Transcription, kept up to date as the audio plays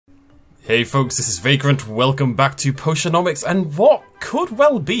Hey folks, this is Vagrant, welcome back to Potionomics, and what could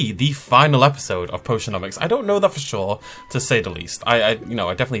well be the final episode of Potionomics. I don't know that for sure, to say the least. I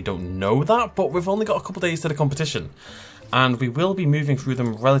definitely don't know that, but we've only got a couple days to the competition. And we will be moving through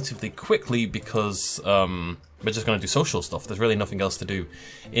them relatively quickly because we're just going to do social stuff. There's really nothing else to do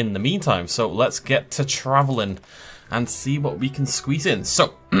in the meantime, so let's get to travelling and see what we can squeeze in.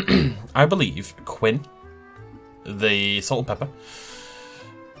 So, I believe Quinn, the salt and pepper,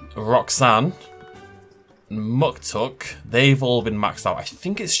 Roxanne, Muktuk, they've all been maxed out. I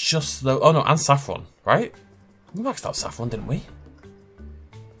think it's just the... Oh no, and Saffron, right? We maxed out Saffron, didn't we?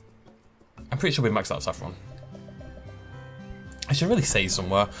 I'm pretty sure we maxed out Saffron. I should really say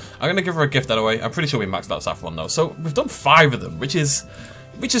somewhere. I'm going to give her a gift anyway. I'm pretty sure we maxed out Saffron though. So we've done 5 of them, which is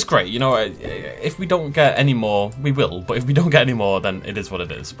great. You know, if we don't get any more, we will. But if we don't get any more, then it is what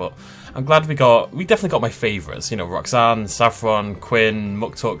it is. But I'm glad we definitely got my favourites. You know, Roxanne, Saffron, Quinn,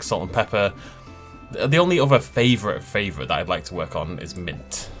 Muktuk, Salt and Pepper. The only other favourite that I'd like to work on is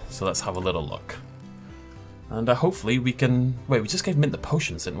Mint. So let's have a little look. And hopefully we can... Wait, we just gave Mint the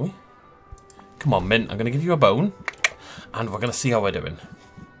potions, didn't we? Come on, Mint. I'm going to give you a bone. And we're going to see how we're doing.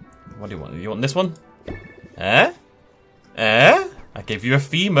 What do you want? You want this one? Eh? Eh? I gave you a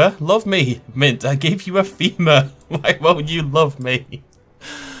femur. Love me. Mint, I gave you a femur. Why won't you love me?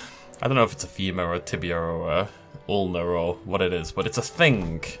 I don't know if it's a femur or a tibia or a ulnar or what it is, but it's a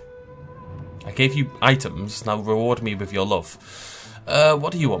thing. I gave you items. Now reward me with your love.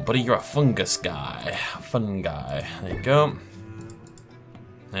 What do you want, buddy? You're a fungus guy. Fun guy. There you go.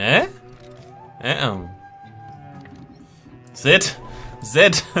 Eh? Zid?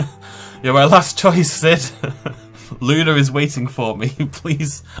 Zid? You're my last choice, Zid. Luna is waiting for me,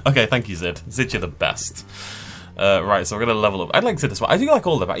 please. Okay, thank you, Zid. Zid, you're the best. Right, so we're going to level up. I like Zid as well. I do like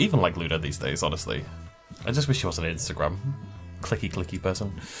all of them. I even like Luna these days, honestly. I just wish she wasn't an Instagram. Clicky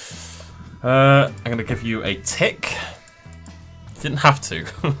person. I'm going to give you a tick. Didn't have to.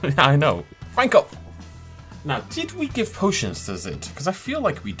 I know. Rank up! Now, did we give potions to Zid? Because I feel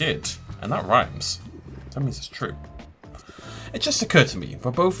like we did. And that rhymes. That means it's true. It just occurred to me,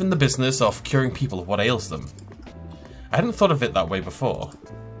 we're both in the business of curing people of what ails them. I hadn't thought of it that way before.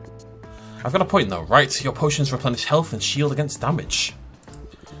 I've got a point though, right? Your potions replenish health and shield against damage.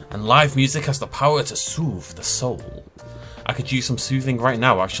 And live music has the power to soothe the soul. I could use some soothing right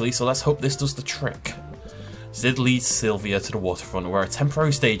now actually, so let's hope this does the trick. Zid leads Sylvia to the waterfront where a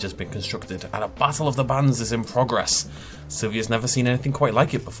temporary stage has been constructed and a battle of the bands is in progress. Sylvia's never seen anything quite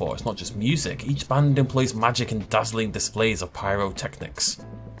like it before. It's not just music. Each band employs magic and dazzling displays of pyrotechnics.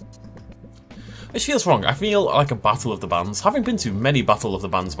 Which feels wrong. I feel like a battle of the bands, having been to many battle of the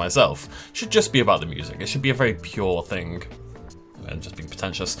bands myself, should just be about the music. It should be a very pure thing. And just being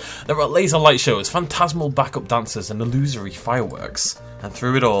pretentious. There are laser light shows, phantasmal backup dancers and illusory fireworks. And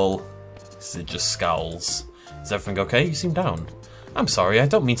through it all, Zid just scowls. Is everything okay? You seem down. I'm sorry, I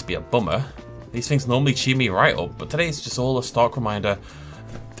don't mean to be a bummer. These things normally cheer me right up, but today it's just all a stark reminder.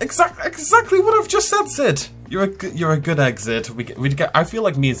 Exactly what I've just said, Zid. You're a good egg, Zid. I feel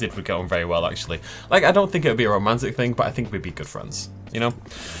like me and Zid would get on very well, actually. Like, I don't think it would be a romantic thing, but I think we'd be good friends. You know?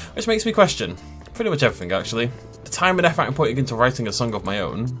 Which makes me question pretty much everything, actually. The time and effort I'm putting into writing a song of my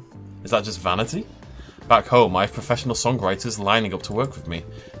own, is that just vanity? Back home, I have professional songwriters lining up to work with me.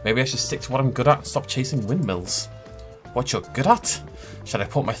 Maybe I should stick to what I'm good at and stop chasing windmills. What you're good at? Should I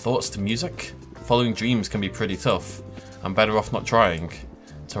put my thoughts to music? Following dreams can be pretty tough. I'm better off not trying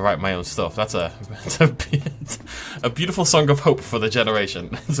to write my own stuff. That's a beautiful song of hope for the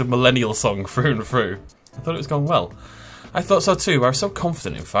generation. It's a millennial song through and through. I thought it was going well. I thought so too. I was so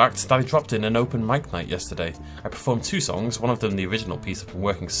confident, in fact, that I dropped in an open mic night yesterday. I performed 2 songs, one of them the original piece I've been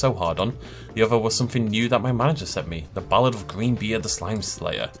working so hard on. The other was something new that my manager sent me, the Ballad of Greenbeard the Slime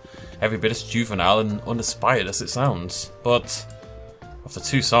Slayer. Every bit as juvenile and uninspired as it sounds. But of the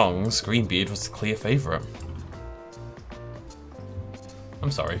 2 songs, Greenbeard was the clear favourite.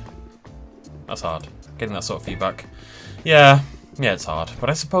 I'm sorry. That's hard, getting that sort of feedback. Yeah, it's hard,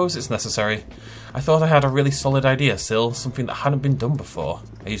 but I suppose it's necessary. I thought I had a really solid idea, Syl, something that hadn't been done before.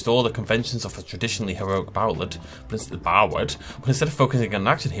 I used all the conventions of a traditionally heroic ballad, but instead of focusing on an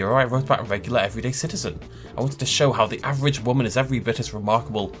action hero, I wrote about a regular everyday citizen. I wanted to show how the average woman is every bit as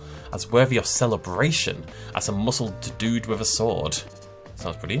remarkable, as worthy of celebration, as a muscled dude with a sword.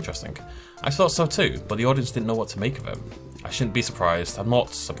 Sounds pretty interesting. I thought so too, but the audience didn't know what to make of it. I shouldn't be surprised. I'm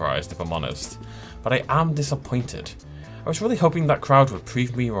not surprised, if I'm honest. But I am disappointed. I was really hoping that crowd would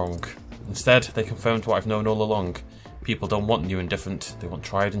prove me wrong. Instead, they confirmed what I've known all along. People don't want new and different, they want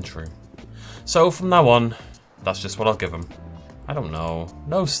tried and true. So, from now on, that's just what I'll give them. I don't know.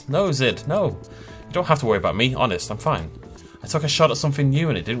 No, Zid, no. You don't have to worry about me, honest, I'm fine. I took a shot at something new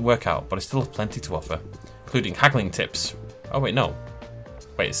and it didn't work out, but I still have plenty to offer, including haggling tips. Oh wait, no.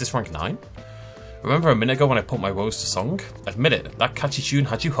 Wait, is this rank 9? Remember a minute ago when I put my woes to song? Admit it, that catchy tune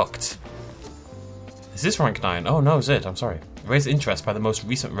had you hooked. Is this rank 9? Oh no, Zid, I'm sorry. Raise interest by the most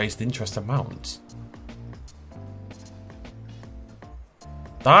recent raised interest amount.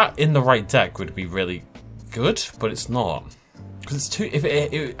 That in the right deck would be really good, but it's not. Because it's too. If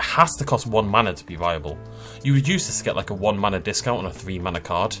it has to cost 1 mana to be viable. You would use this to get like a 1 mana discount on a 3 mana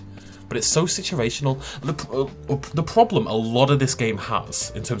card. But it's so situational. The problem a lot of this game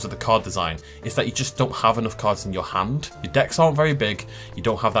has, in terms of the card design, is that you just don't have enough cards in your hand. Your decks aren't very big, you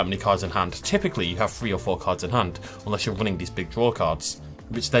don't have that many cards in hand. Typically, you have 3 or 4 cards in hand, unless you're running these big draw cards,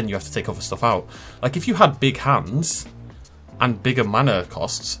 which then you have to take other stuff out. Like, if you had big hands and bigger mana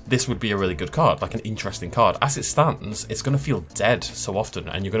costs, this would be a really good card, like an interesting card. As it stands, it's going to feel dead so often,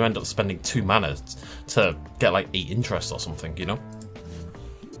 and you're going to end up spending 2 mana to get like 8 interest or something, you know?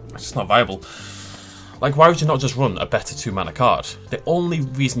 It's just not viable. Like, why would you not just run a better 2 mana card? The only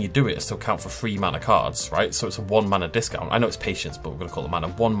reason you do it is to account for 3 mana cards, right? So it's a 1 mana discount. I know it's patience, but we're going to call it mana.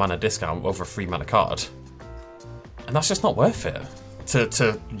 1 mana discount over a 3 mana card. And that's just not worth it.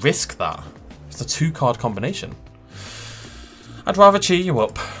 To risk that. It's a 2 card combination. I'd rather cheer you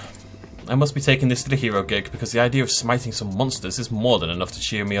up. I must be taking this to the hero gig because the idea of smiting some monsters is more than enough to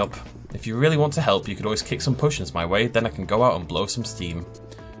cheer me up. If you really want to help, you could always kick some potions my way, then I can go out and blow some steam.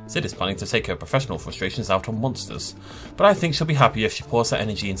 Sid is planning to take her professional frustrations out on monsters, but I think she'll be happy if she pours her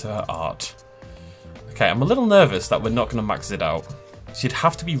energy into her art. Okay, I'm a little nervous that we're not going to max Sid out. She'd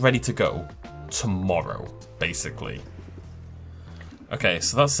have to be ready to go tomorrow, basically. Okay,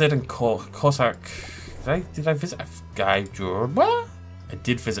 so that's Sid and Corsac. Did I visit? I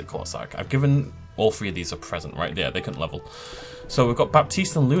did visit Corsac. I've given all 3 of these a present, right? Yeah, they couldn't level. So we've got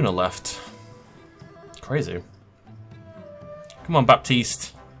Baptiste and Luna left. Crazy. Come on,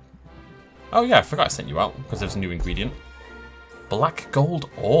 Baptiste. Oh yeah, I forgot I sent you out, because there's a new ingredient. Black gold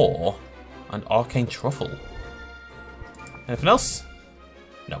ore and arcane truffle. Anything else?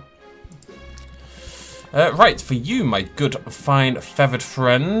 No. Right, for you, my good, fine, feathered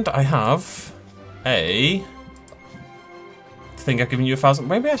friend, I have a thing I've given you 1,000.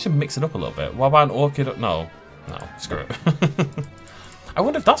 Maybe I should mix it up a little bit. What about an orchid? No, screw it. I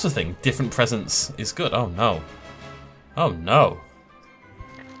wonder if that's the thing. Different presents is good. Oh no. Oh no.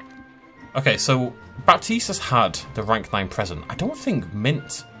 Okay, so Baptiste has had the rank 9 present. I don't think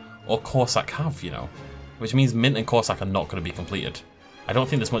Mint or Corsac have, you know. Which means Mint and Corsac are not going to be completed. I don't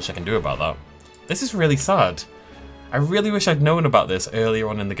think there's much I can do about that. This is really sad. I really wish I'd known about this earlier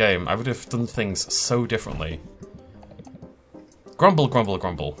on in the game. I would have done things so differently. Grumble, grumble,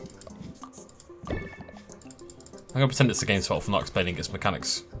 grumble. I'm going to pretend it's the game's fault for not explaining its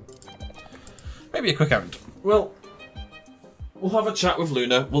mechanics. Maybe a quick errand. Well, we'll have a chat with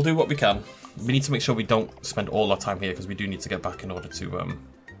Luna. We'll do what we can. We need to make sure we don't spend all our time here because we do need to get back in order to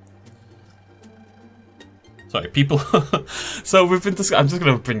sorry, people. So we've been. I'm just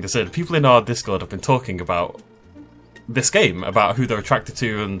going to bring this in. People in our Discord have been talking about this game, about who they're attracted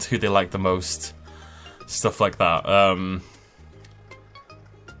to and who they like the most, stuff like that.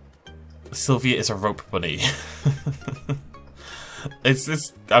 Sylvia is a rope bunny.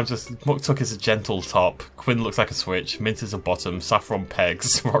 Muktuk is a gentle top. Quinn looks like a switch. Mint is a bottom. Saffron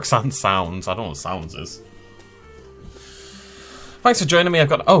pegs. Roxanne sounds. I don't know what sounds is. Thanks for joining me. I've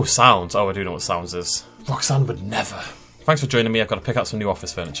got... Oh, sounds. Oh, I do know what sounds is. Roxanne would never. Thanks for joining me. I've got to pick out some new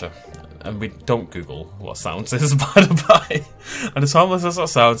office furniture. And we don't Google what sounds is, by the by. And as harmless as that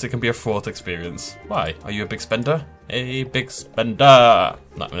sounds, it can be a fraught experience. Why? Are you a big spender? A big spender.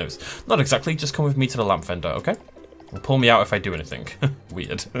 No, not exactly. Just come with me to the lamp vendor, okay? And pull me out if I do anything.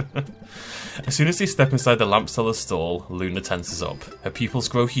 Weird. As soon as they step inside the lamp seller's stall, Luna tenses up. Her pupils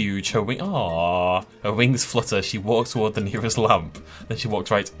grow huge, her wings flutter, she walks toward the nearest lamp. Then she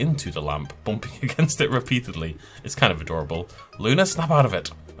walks right into the lamp, bumping against it repeatedly. It's kind of adorable. Luna, snap out of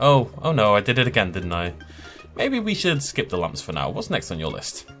it. Oh no, I did it again, didn't I? Maybe we should skip the lamps for now. What's next on your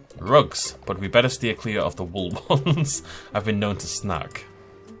list? Rugs, but we better steer clear of the wool ones. I've been known to snack.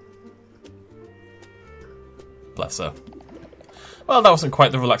 Bless her. Well, that wasn't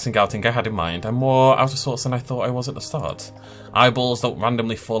quite the relaxing outing I had in mind. I'm more out of sorts than I thought I was at the start. Eyeballs don't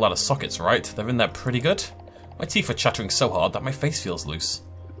randomly fall out of sockets, right? They're in there pretty good. My teeth are chattering so hard that my face feels loose.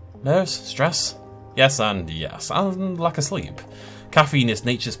 Nerves? Stress? Yes and yes, and lack of sleep. Caffeine is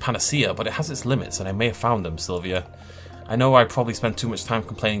nature's panacea, but it has its limits, and I may have found them, Sylvia. I know I probably spent too much time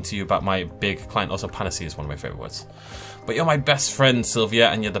complaining to you about my big client. Also, panacea is one of my favourite words. But you're my best friend, Sylvia,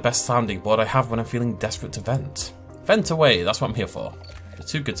 and you're the best sounding board I have when I'm feeling desperate to vent. Vent away, that's what I'm here for. You're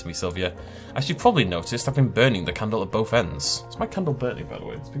too good to me, Sylvia. As you probably noticed, I've been burning the candle at both ends. Is my candle burning, by the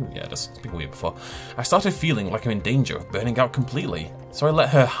way? It's been weird before. I started feeling like I'm in danger of burning out completely, so I let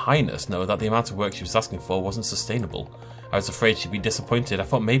Her Highness know that the amount of work she was asking for wasn't sustainable. I was afraid she'd be disappointed. I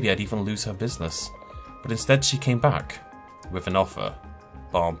thought maybe I'd even lose her business. But instead she came back with an offer.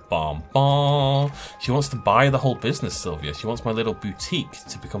 Bom, bom, bom. She wants to buy the whole business, Sylvia. She wants my little boutique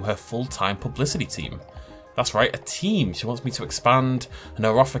to become her full-time publicity team. That's right, a team. She wants me to expand, and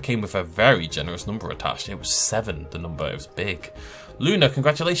her offer came with a very generous number attached. It was 7, the number. It was big. Luna,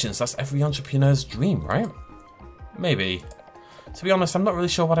 congratulations. That's every entrepreneur's dream, right? Maybe. To be honest, I'm not really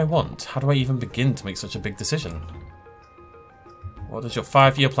sure what I want. How do I even begin to make such a big decision? What does your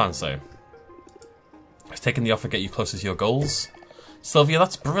 5-year plan say? Has taking the offer get you closer to your goals? Sylvia,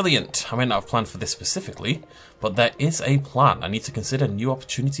 that's brilliant. I might not have planned for this specifically, but there is a plan. I need to consider new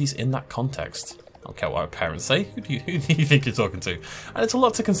opportunities in that context. I don't care what our parents say. Who do you think you're talking to? And it's a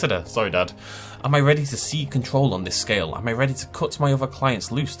lot to consider. Sorry, Dad. Am I ready to see control on this scale? Am I ready to cut my other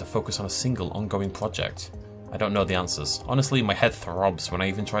clients loose to focus on a single ongoing project? I don't know the answers. Honestly, my head throbs when I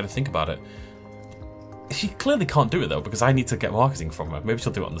even try to think about it. She clearly can't do it though, because I need to get marketing from her. Maybe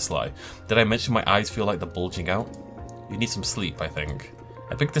she'll do it on the sly. Did I mention my eyes feel like they're bulging out? You need some sleep, I think.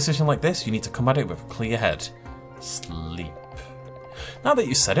 A big decision like this, you need to come at it with a clear head. Sleep. Now that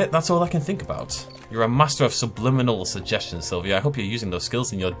you said it, that's all I can think about. You're a master of subliminal suggestions, Sylvia. I hope you're using those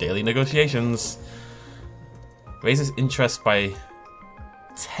skills in your daily negotiations. Raises interest by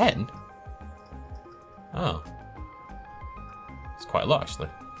 10? Oh. It's quite a lot, actually.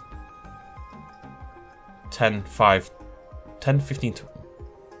 10, 5, 10, 15, 20.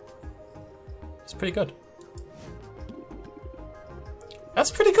 It's pretty good.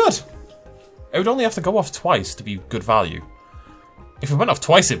 That's pretty good. It would only have to go off twice to be good value. If it went off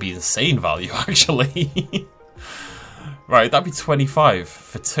twice, it'd be insane value, actually. Right, that'd be 25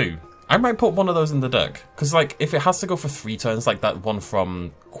 for 2. I might put one of those in the deck. Because, like, if it has to go for 3 turns, like that one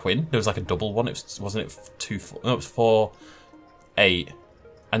from Quinn, there was like a double one. Wasn't it 2, 4? No, it was 4, 8.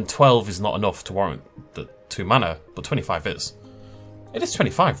 And 12 is not enough to warrant the 2 mana, but 25 is. It is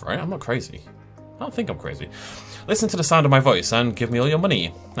 25, right? I'm not crazy. I don't think I'm crazy. Listen to the sound of my voice and give me all your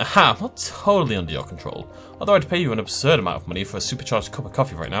money. Aha, I'm not totally under your control. Although I'd pay you an absurd amount of money for a supercharged cup of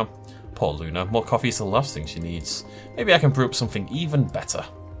coffee right now. Poor Luna, more coffee is the last thing she needs. Maybe I can brew up something even better.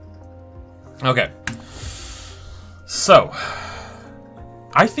 Okay. So,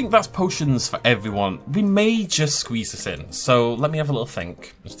 I think that's potions for everyone. We may just squeeze this in. So, let me have a little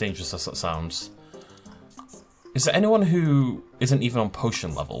think, as dangerous as that sounds. Is there anyone who isn't even on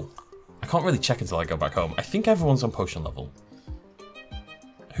potion level? I can't really check until I go back home. I think everyone's on potion level.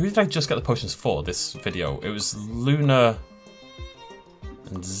 Who did I just get the potions for this video? It was Luna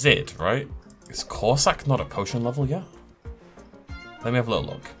and Zid, right? Is Corsac not at potion level yet? Let me have a little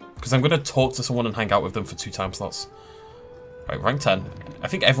look. Because I'm going to talk to someone and hang out with them for 2 time slots. Right, rank 10. I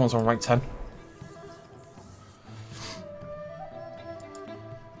think everyone's on rank 10.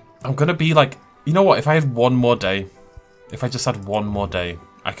 I'm going to be like... You know what? If I had one more day... If I just had one more day...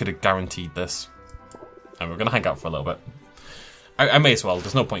 I could have guaranteed this. And we're going to hang out for a little bit. I may as well.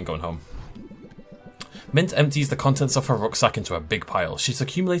 There's no point in going home. Mint empties the contents of her rucksack into a big pile. She's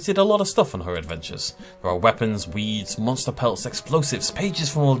accumulated a lot of stuff on her adventures. There are weapons, weeds, monster pelts, explosives, pages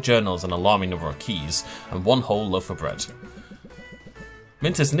from old journals, an alarming number of keys, and one whole loaf of bread.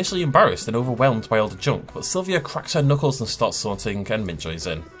 Mint is initially embarrassed and overwhelmed by all the junk, but Sylvia cracks her knuckles and starts sorting, and Mint joins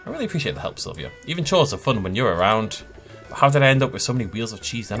in. I really appreciate the help, Sylvia. Even chores are fun when you're around. But how did I end up with so many wheels of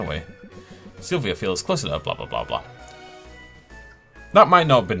cheese anyway? Sylvia feels closer to her, blah blah blah blah. That might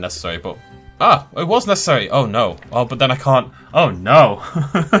not have been necessary, but... Ah, it was necessary! Oh no. Oh, but then I can't... Oh no!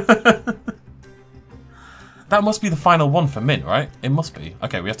 That must be the final one for Mint, right? It must be.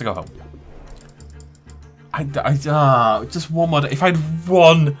 Okay, we have to go home. Just one more day. If I had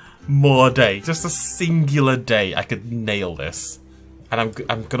one more day, just a singular day, I could nail this. And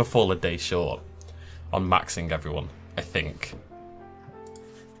I'm gonna fall a day short on maxing everyone, I think.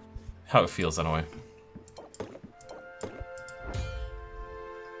 How it feels anyway.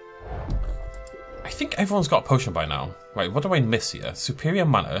 I think everyone's got a potion by now. Right, what do I miss here? Superior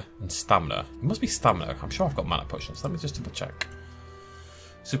mana and stamina. It must be stamina. I'm sure I've got mana potions. Let me just double check.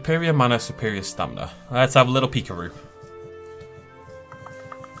 Superior mana, superior stamina. Let's have a little peekaroo.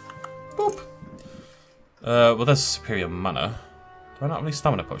 Boop. Well, there's superior mana. Do I not have any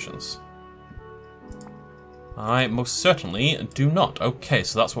stamina potions? I most certainly do not. Okay,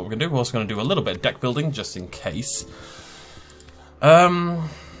 so that's what we're going to do. We're also going to do a little bit of deck building, just in case.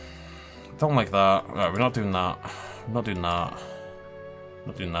 Don't like that. Right, we're not doing that. I'm not doing that.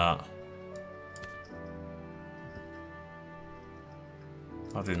 Not doing that.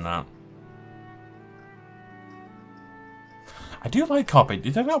 Not doing that. I do like Carpe.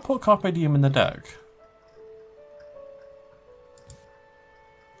 Did I not put Carpe Diem in the deck?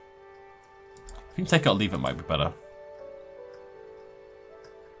 If you take it or leave it might be better.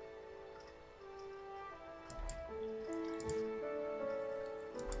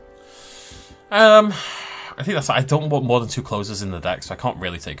 I think that's. I don't want more than 2 closers in the deck, so I can't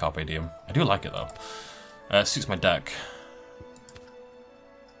really take Carpe Diem. I do like it though. It suits my deck.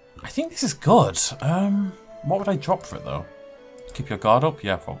 I think this is good. What would I drop for it though? Keep your guard up?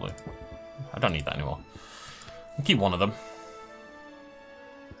 Yeah, probably. I don't need that anymore. I'll keep one of them.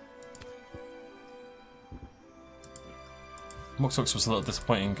 Muxux was a little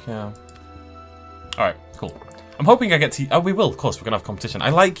disappointing, yeah. Alright, cool. I'm hoping I get to... Oh, we will, of course. We're going to have competition. I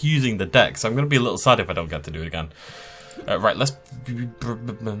like using the deck, so I'm going to be a little sad if I don't get to do it again. Right, let's...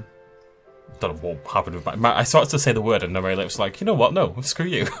 Don't know what happened with my... I started to say the word and then my lips like, you know what? No, screw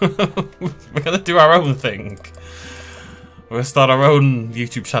you. We're going to do our own thing. We're going to start our own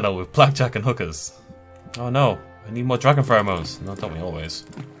YouTube channel with blackjack and hookers. Oh no, I need more dragon pheromones. No, don't we always?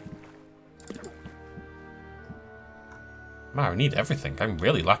 Man, I need everything. I'm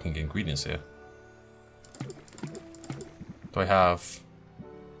really lacking ingredients here. Do I have...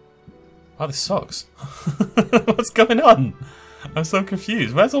 Oh, this sucks. What's going on? I'm so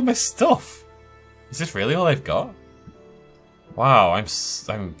confused. Where's all my stuff? Is this really all I've got? Wow, I'm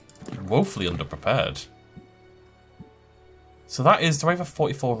woefully underprepared. So that is... Do I have a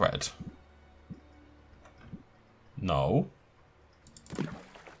 44 red? No.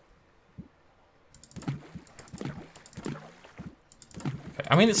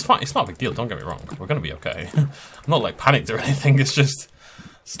 I mean, it's fine. It's not a big deal. Don't get me wrong. We're going to be okay. I'm not, like, panicked or anything. It's just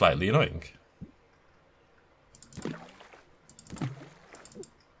slightly annoying.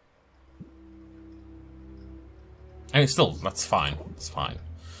 I mean, still, that's fine. It's fine.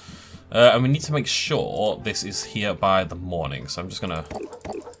 And we need to make sure this is here by the morning. So I'm just going to...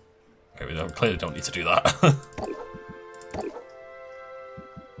 Okay, we clearly don't need to do that.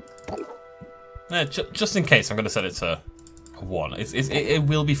 Yeah, just in case, I'm going to set it to 1. It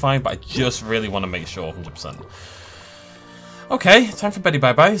will be fine, but I just really want to make sure 100%. Okay, time for Betty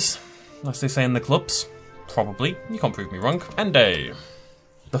bye-byes. As they say in the clubs. Probably. You can't prove me wrong. End day.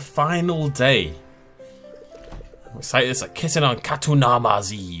 The final day. I'm excited. It's a kissing on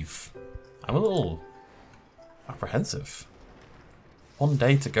Katunama's Eve. I'm a little apprehensive. 1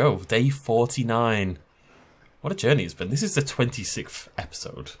 day to go. Day 49. What a journey it's been. This is the 26th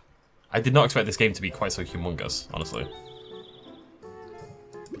episode. I did not expect this game to be quite so humongous, honestly.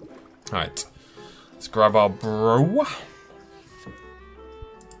 Alright. Let's grab our bro.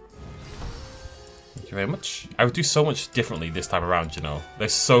 Thank you very much. I would do so much differently this time around, you know.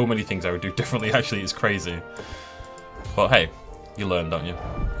 There's so many things I would do differently, actually. It's crazy. But hey, you learn, don't you?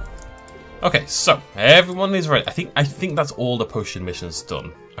 Okay, so everyone is ready. I think that's all the potion missions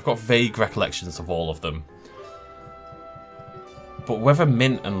done. I've got vague recollections of all of them. But whether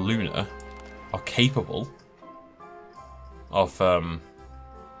Mint and Luna are capable of well,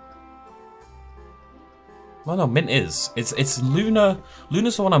 no, Mint is. It's Luna.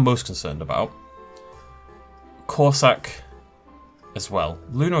 Luna's the one I'm most concerned about. Corsac as well.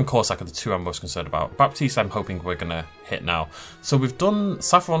 Luna and Corsac are the 2 I'm most concerned about. Baptiste, I'm hoping we're gonna hit now. So we've done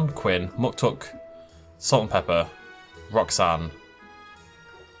Saffron, Quinn, Muktuk, Salt and Pepper, Roxanne.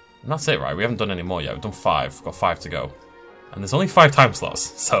 And that's it, right? We haven't done any more yet. We've done 5. We've got 5 to go. And there's only 5 time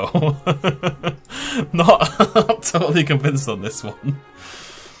slots, so not totally convinced on this one.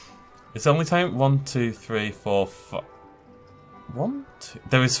 It's only time 1, 2, 3, 4, 5. 1, 2.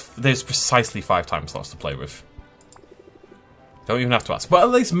 There's precisely 5 time slots to play with. Don't even have to ask. But at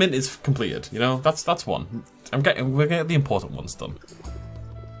least Mint is completed. You know, that's one. We're getting the important ones done.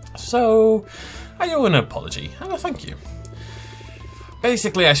 So I owe an apology and a thank you.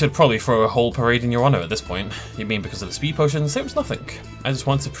 Basically, I should probably throw a whole parade in your honour at this point. You mean because of the speed potions? It was nothing. I just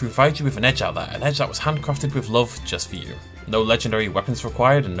wanted to provide you with an edge out there. An edge that was handcrafted with love just for you. No legendary weapons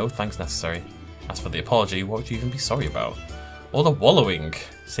required and no thanks necessary. As for the apology, what would you even be sorry about? Or the wallowing.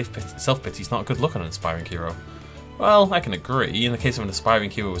 Self-pity is not a good look on an aspiring hero. Well, I can agree. In the case of an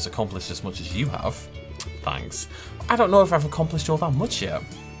aspiring hero who has accomplished as much as you have. Thanks. I don't know if I've accomplished all that much yet.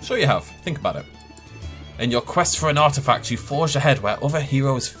 Sure you have. Think about it. In your quest for an artifact, you forged ahead where other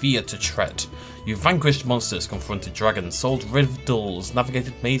heroes feared to tread. You vanquished monsters, confronted dragons, solved riddles,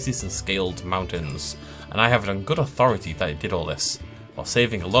 navigated mazes and scaled mountains. And I have it on good authority that you did all this, while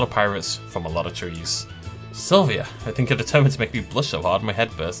saving a lot of pirates from a lot of trees. Sylvia, I think you're determined to make me blush so hard my head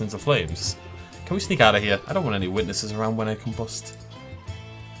bursts into flames. Can we sneak out of here? I don't want any witnesses around when I combust.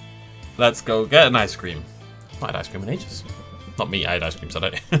 Let's go get an ice cream. Not had ice cream in ages. Not me, I had ice cream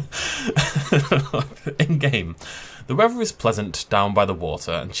today. In-game. The weather is pleasant down by the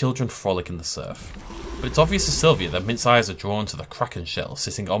water, and children frolic in the surf. But it's obvious to Sylvia that Mint's eyes are drawn to the kraken shell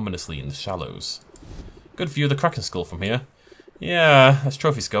sitting ominously in the shallows. Good view of the kraken skull from here. Yeah, as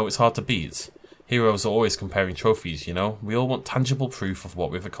trophies go, it's hard to beat. Heroes are always comparing trophies, you know. We all want tangible proof of what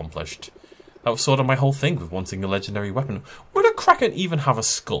we've accomplished. That was sort of my whole thing with wanting a legendary weapon. Would a kraken even have a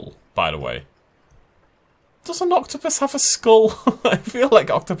skull, by the way? Does an octopus have a skull? I feel like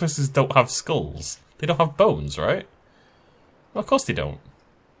octopuses don't have skulls. They don't have bones, right? Well, of course they don't.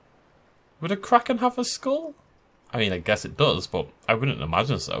 Would a kraken have a skull? I mean, I guess it does, but I wouldn't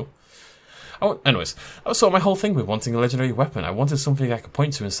imagine so. Anyways, that was sort of my whole thing with wanting a legendary weapon. I wanted something I could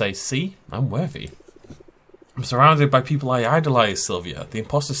point to and say, see, I'm worthy. I'm surrounded by people I idolize, Sylvia. The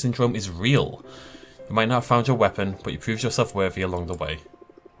imposter syndrome is real. You might not have found your weapon, but you proved yourself worthy along the way.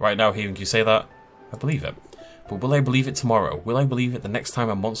 Right now, hearing you say that, I believe it. But will I believe it tomorrow? Will I believe it the next time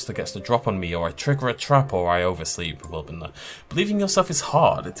a monster gets the drop on me, or I trigger a trap, or I oversleep? Well, believing yourself is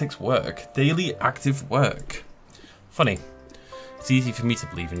hard. It takes work. Daily, active work. Funny. It's easy for me to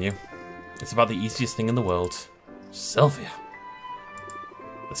believe in you. It's about the easiest thing in the world. Sylvia.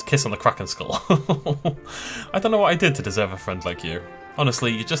 Let's kiss on the kraken skull. I don't know what I did to deserve a friend like you.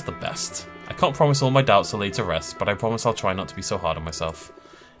 Honestly, you're just the best. I can't promise all my doubts are laid to rest, but I promise I'll try not to be so hard on myself.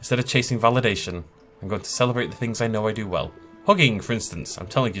 Instead of chasing validation, I'm going to celebrate the things I know I do well. Hugging, for instance. I'm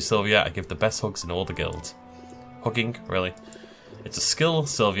telling you, Sylvia, I give the best hugs in all the guild. Hugging? Really? It's a skill,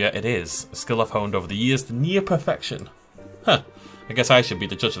 Sylvia, it is. A skill I've honed over the years to near perfection. Huh. I guess I should be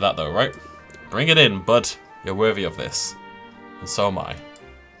the judge of that though, right? Bring it in, bud. You're worthy of this. And so am I.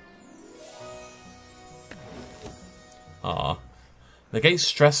 Ah. Negate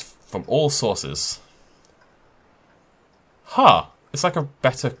stress from all sources. Huh. It's like a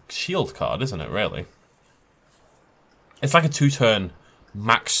better shield card, isn't it, really? It's like a 2-turn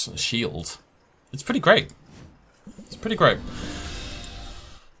max shield. It's pretty great. It's pretty great.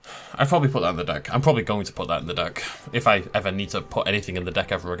 I'd probably put that in the deck. I'm probably going to put that in the deck. If I ever need to put anything in the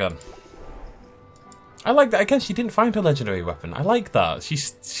deck ever again. I like that. Again, she didn't find her legendary weapon. I like that.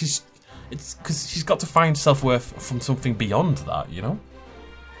 It's because she's got to find self-worth from something beyond that, you know?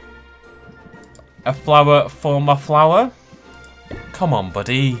 A flower for my flower? Come on,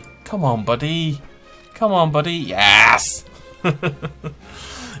 buddy. Come on, buddy. Come on, buddy. Yes!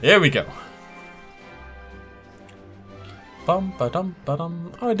 Here we go. Bum ba dum ba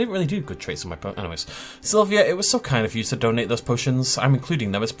dum. Oh, I didn't really do good traits on my potion. Anyways, Sylvia, it was so kind of you to donate those potions. I'm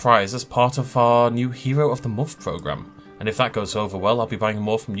including them as prize as part of our new Hero of the Month program. And if that goes over well, I'll be buying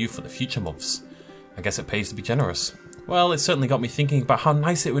more from you for the future months. I guess it pays to be generous. Well, it certainly got me thinking about how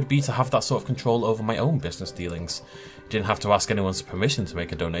nice it would be to have that sort of control over my own business dealings. You didn't have to ask anyone's permission to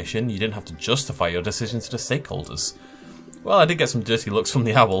make a donation. You didn't have to justify your decision to the stakeholders. Well, I did get some dirty looks from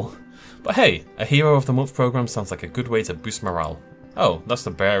the owl. But hey, a Hero of the Month program sounds like a good way to boost morale. Oh, that's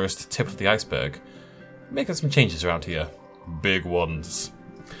the barest tip of the iceberg. Making some changes around here. Big ones.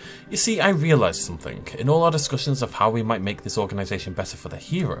 You see, I realised something. In all our discussions of how we might make this organisation better for the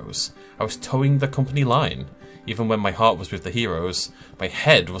heroes, I was towing the company line. Even when my heart was with the heroes, my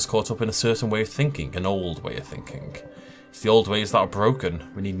head was caught up in a certain way of thinking, an old way of thinking. It's the old ways that are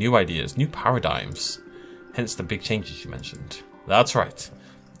broken. We need new ideas, new paradigms. Hence the big changes you mentioned. That's right.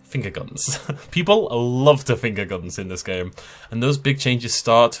 Finger guns. People love to finger guns in this game. And those big changes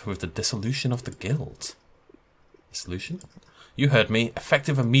start with the dissolution of the guild. Dissolution? You heard me.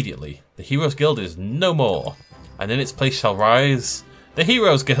 Effective immediately. The Heroes Guild is no more. And in its place shall rise the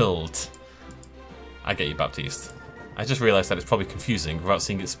Heroes Guild. I get you, Baptiste. I just realised that it's probably confusing without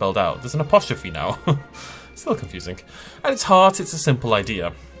seeing it spelled out. There's an apostrophe now. Still confusing. At its heart, it's a simple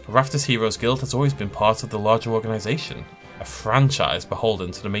idea. Rafta's Heroes Guild has always been part of the larger organisation. A franchise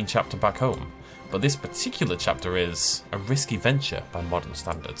beholden to the main chapter back home. But this particular chapter is a risky venture by modern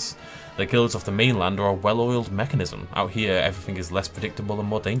standards. The guilds of the mainland are a well-oiled mechanism. Out here, everything is less predictable and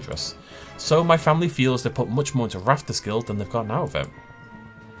more dangerous. So my family feels they put much more into Rafta's guild than they've gotten out of it.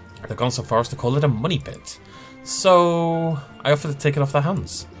 They've gone so far as to call it a money pit. So I offer to take it off their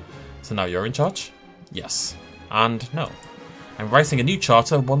hands. So now you're in charge? Yes. And no. I'm writing a new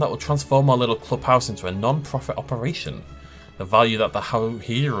charter, one that will transform our little clubhouse into a non-profit operation. The value that the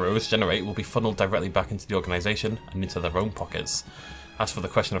heroes generate will be funneled directly back into the organisation and into their own pockets. As for the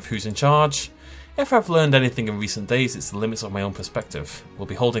question of who's in charge, if I've learned anything in recent days, it's the limits of my own perspective. We'll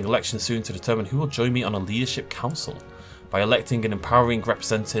be holding elections soon to determine who will join me on a leadership council. By electing and empowering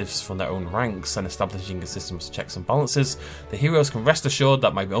representatives from their own ranks and establishing a system of checks and balances, the heroes can rest assured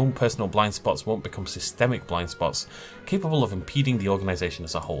that my own personal blind spots won't become systemic blind spots, capable of impeding the organisation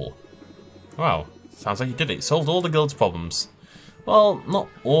as a whole. Wow, sounds like you did it. You solved all the guild's problems. Well, not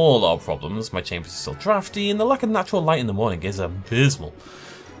all our problems. My chambers are still drafty, and the lack of natural light in the morning is abysmal.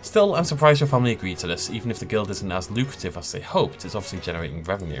 Still, I'm surprised your family agreed to this. Even if the guild isn't as lucrative as they hoped, it's obviously generating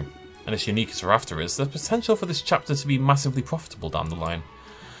revenue. And as unique as Rafta is, there's potential for this chapter to be massively profitable down the line.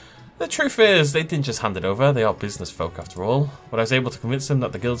 The truth is, they didn't just hand it over, they are business folk after all, but I was able to convince them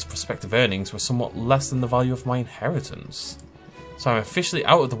that the guild's prospective earnings were somewhat less than the value of my inheritance. So I'm officially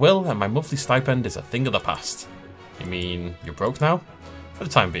out of the will, and my monthly stipend is a thing of the past. You mean, you're broke now? For the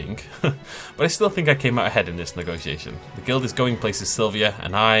time being. But I still think I came out ahead in this negotiation. The guild is going places, Sylvia,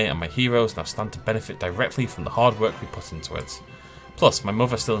 and I and my heroes now stand to benefit directly from the hard work we put into it. Plus, my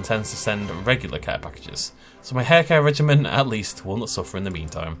mother still intends to send regular care packages, so my hair care regimen, at least, will not suffer in the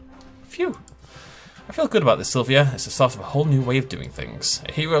meantime. Phew. I feel good about this, Sylvia. It's the start of a whole new way of doing things.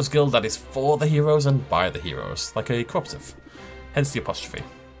 A heroes guild that is for the heroes and by the heroes, like a cooperative. Hence the apostrophe.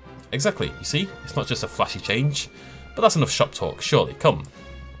 Exactly, you see? It's not just a flashy change. But that's enough shop talk, surely. Come,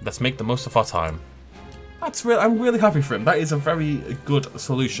 let's make the most of our time. I'm really happy for him. That is a very good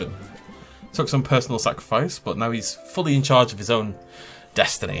solution. Took some personal sacrifice, but now he's fully in charge of his own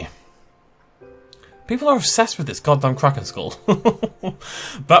destiny. People are obsessed with this goddamn Kraken skull.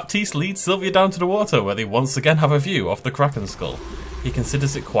 Baptiste leads Sylvia down to the water, where they once again have a view of the Kraken skull. He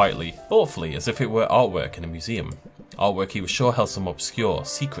considers it quietly, thoughtfully, as if it were artwork in a museum. Artwork he was sure held some obscure,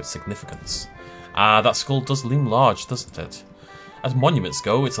 secret significance. That skull does loom large, doesn't it? As monuments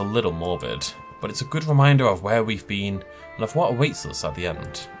go, it's a little morbid, but it's a good reminder of where we've been and of what awaits us at the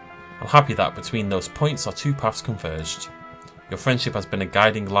end. I'm happy that between those points our two paths converged. Your friendship has been a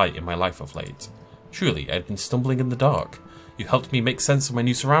guiding light in my life of late. Truly, I had been stumbling in the dark. You helped me make sense of my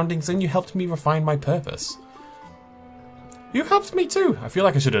new surroundings, and you helped me refine my purpose. You helped me too! I feel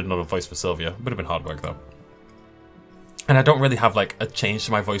like I should have done a voice for Sylvia. Would have been hard work though. And I don't really have like a change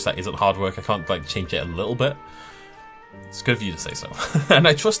to my voice that isn't hard work. I can't like change it a little bit. It's good of you to say so. And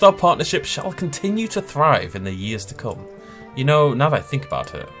I trust our partnership shall continue to thrive in the years to come. You know, now that I think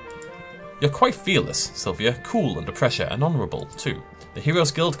about it, you're quite fearless, Sylvia, cool under pressure and honourable too. The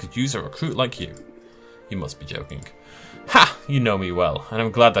Heroes Guild could use a recruit like you. You must be joking. Ha! You know me well, and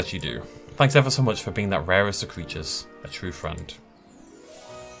I'm glad that you do. Thanks ever so much for being that rarest of creatures, a true friend.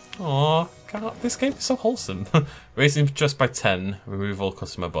 Aww, God, this game is so wholesome. Raising interest by 10, remove all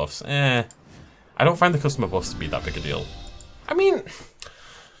customer buffs. I don't find the customer buffs to be that big a deal. I mean,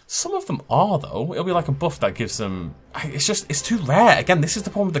 some of them are though. It'll be like a buff that gives them... It's too rare. Again, this is the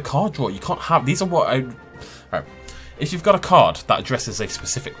problem with the card draw. You can't have... These are what I... Right. If you've got a card that addresses a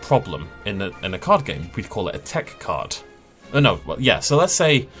specific problem in a card game, we'd call it a tech card. Oh, no, well, yeah, so let's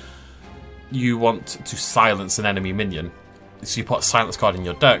say you want to silence an enemy minion. So you put a silence card in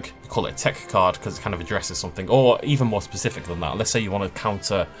your deck, you call it a tech card because it kind of addresses something. Or even more specific than that, let's say you want to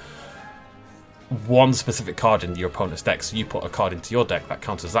counter one specific card in your opponent's deck, so you put a card into your deck that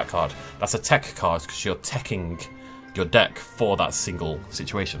counters that card. That's a tech card because you're teching your deck for that single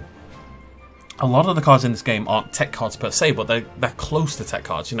situation. A lot of the cards in this game aren't tech cards per se, but they're close to tech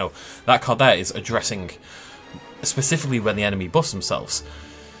cards. You know, that card there is addressing specifically when the enemy buffs themselves,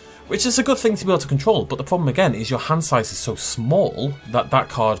 which is a good thing to be able to control. But the problem again is your hand size is so small that that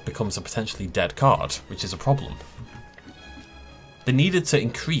card becomes a potentially dead card, which is a problem. They needed to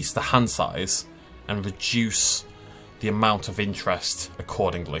increase the hand size and reduce the amount of interest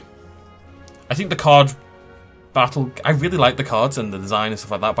accordingly. I think the card battle, I really like the cards and the design and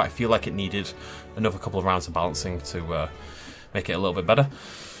stuff like that, but I feel like it needed another couple of rounds of balancing to make it a little bit better.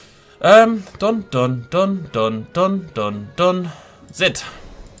 Done. Zid.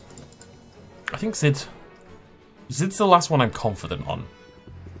 I think Zid's the last one I'm confident on.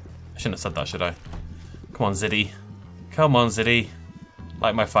 I shouldn't have said that, should I? Come on, Ziddy. Come on, Ziddy.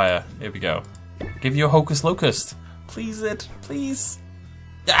 Light my fire. Here we go. Give you a Hocus Locust. Please, Zid. Please.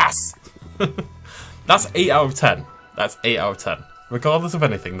 Yes! That's 8 out of 10. That's 8 out of 10. Regardless of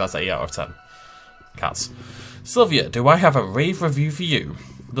anything, that's 8 out of 10. Cats. Sylvia, do I have a rave review for you?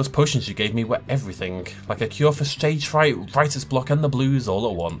 Those potions you gave me were everything. Like a cure for stage fright, writer's block and the blues all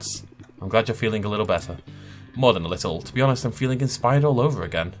at once. I'm glad you're feeling a little better. More than a little. To be honest, I'm feeling inspired all over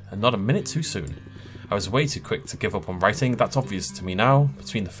again. And not a minute too soon. I was way too quick to give up on writing. That's obvious to me now.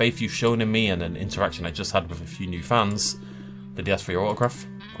 Between the faith you've shown in me and an interaction I just had with a few new fans. Did he ask for your autograph?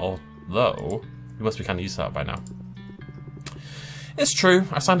 Although... you must be kind of used to that by now. It's true,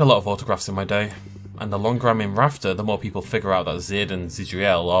 I signed a lot of autographs in my day, and the longer I'm in Rafta, the more people figure out that Zid and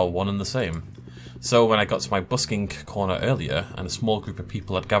Zidriel are one and the same. So when I got to my busking corner earlier, and a small group of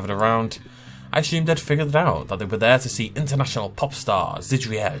people had gathered around, I assumed they'd figured it out, that they were there to see international pop star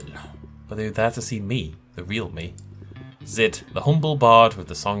Zidriel. But they were there to see me, the real me. Zid, the humble bard with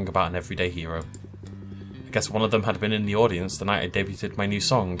the song about an everyday hero. I guess one of them had been in the audience the night I debuted my new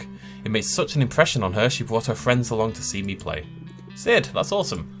song. It made such an impression on her, she brought her friends along to see me play. Sid, that's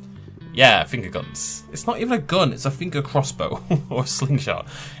awesome. Yeah, finger guns. It's not even a gun, it's a finger crossbow, or a slingshot.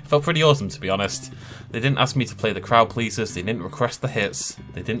 It felt pretty awesome, to be honest. They didn't ask me to play the crowd pleasers, they didn't request the hits,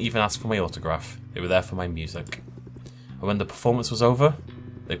 they didn't even ask for my autograph. They were there for my music. And when the performance was over,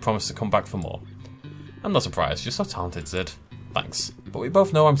 they promised to come back for more. I'm not surprised, you're so talented, Sid. Thanks. But we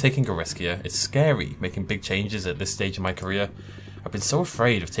both know I'm taking a risk here. It's scary making big changes at this stage of my career. I've been so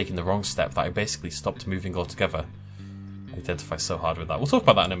afraid of taking the wrong step that I basically stopped moving altogether. I identify so hard with that. We'll talk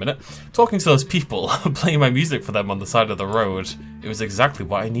about that in a minute. Talking to those people, playing my music for them on the side of the road, it was exactly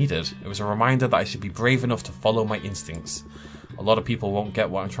what I needed. It was a reminder that I should be brave enough to follow my instincts. A lot of people won't get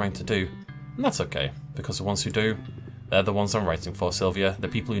what I'm trying to do. And that's okay, because the ones who do, they're the ones I'm writing for, Sylvia. The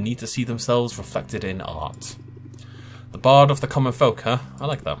people who need to see themselves reflected in art. The bard of the common folk, huh? I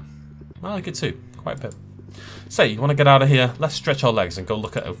like that. I like it too, quite a bit. Say, you want to get out of here? Let's stretch our legs and go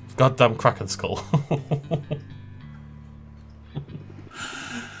look at a goddamn kraken skull.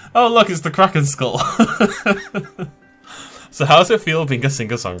 Oh look, it's the kraken skull. So how does it feel being a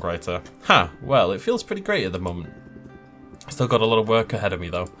singer-songwriter? Well, it feels pretty great at the moment. Still got a lot of work ahead of me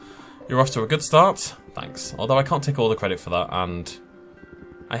though. You're off to a good start? Thanks. Although I can't take all the credit for that, and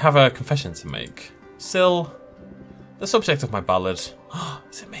I have a confession to make. Syl, the subject of my ballad...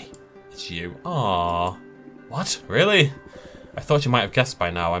 Is it me? It's you. Aww. What? Really? I thought you might have guessed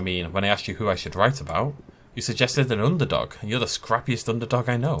by now. I mean, when I asked you who I should write about, you suggested an underdog, and you're the scrappiest underdog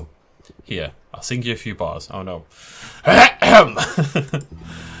I know. Here, I'll sing you a few bars. Oh no. The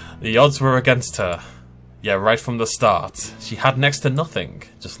odds were against her. Yeah, right from the start. She had next to nothing,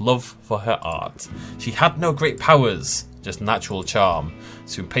 just love for her art. She had no great powers, just natural charm.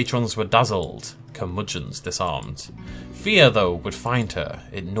 Soon patrons were dazzled, curmudgeons disarmed. Fear, though, would find her,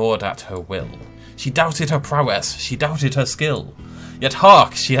 it gnawed at her will. She doubted her prowess, she doubted her skill. Yet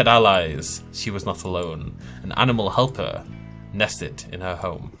hark, she had allies, she was not alone. An animal helper nested in her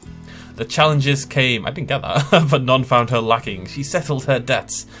home. The challenges came, I didn't get that, but none found her lacking. She settled her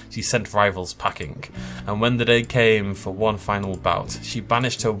debts, she sent rivals packing. And when the day came for one final bout, she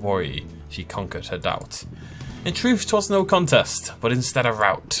banished her worry, she conquered her doubt. In truth, 'twas no contest, but instead a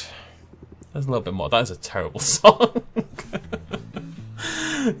rout. There's a little bit more, that is a terrible song.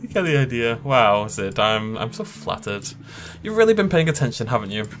 You get the idea. Wow, Sid, I'm so flattered. You've really been paying attention, haven't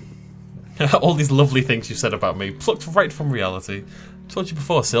you? All these lovely things you said about me, plucked right from reality. I told you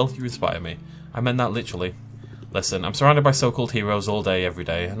before, Syl, you inspire me. I meant that literally. Listen, I'm surrounded by so-called heroes all day, every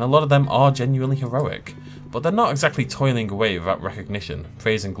day, and a lot of them are genuinely heroic. But they're not exactly toiling away without recognition.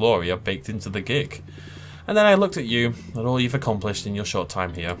 Praise and glory are baked into the gig. And then I looked at you, and all you've accomplished in your short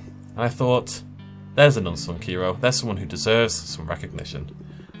time here, and I thought, there's an unsung hero, there's someone who deserves some recognition.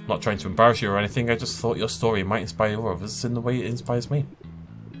 I'm not trying to embarrass you or anything, I just thought your story might inspire others in the way it inspires me.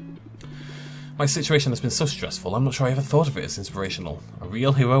 My situation has been so stressful, I'm not sure I ever thought of it as inspirational. A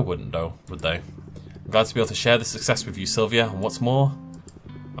real hero wouldn't though, would they? I'm glad to be able to share this success with you, Sylvia, and what's more,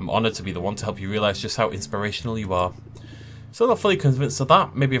 I'm honoured to be the one to help you realise just how inspirational you are. Still not fully convinced of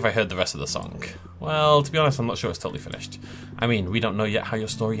that, maybe if I heard the rest of the song. Well, to be honest, I'm not sure it's totally finished. I mean, we don't know yet how your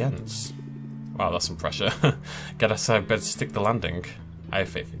story ends. Wow, that's some pressure. Guess I better stick the landing. I have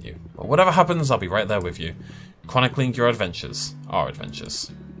faith in you. But whatever happens, I'll be right there with you. Chronicling your adventures. Our adventures.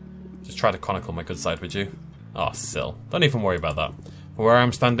 Just try to chronicle my good side, would you? Oh, Syl. Don't even worry about that. From where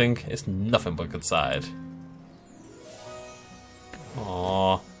I'm standing, it's nothing but good side.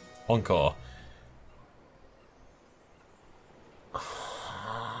 Aww. Encore.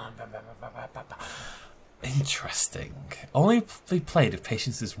 Interesting. Only be played if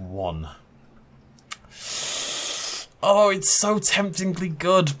patience is 1. Oh, it's so temptingly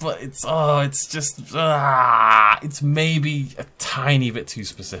good, but it's just it's maybe a tiny bit too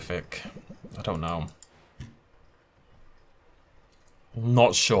specific. I don't know. I'm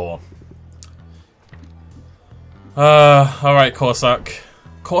not sure. Alright, Corsac.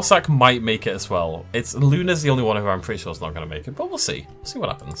 Corsac might make it as well. Luna's the only one who I'm pretty sure is not going to make it, but we'll see. We'll see what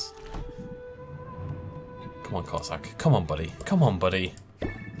happens. Come on, Corsac. Come on, buddy. Come on, buddy.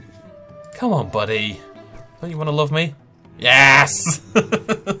 Come on, buddy. Don't you want to love me? Yes!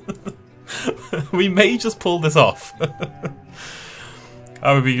 We may just pull this off. That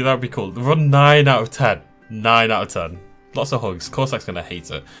would be cool. Run 9 out of 10. 9 out of 10. Lots of hugs. Corsac's gonna hate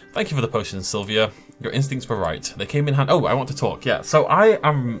it. Thank you for the potion, Sylvia. Your instincts were right. They came in hand. Oh, I want to talk. Yeah. So I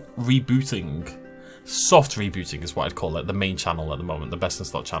am rebooting. Soft rebooting is what I'd call it. The main channel at the moment, the Best in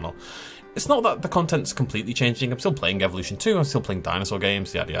Slot channel. It's not that the content's completely changing. I'm still playing Evolution 2. I'm still playing dinosaur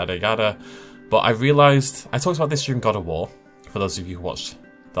games. Yada yada yada. But I realised, I talked about this during God of War, for those of you who watched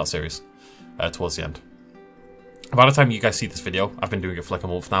that series, towards the end. By the time you guys see this video, I've been doing it for like a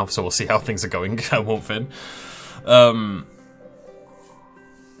month now, so we'll see how things are going a month in.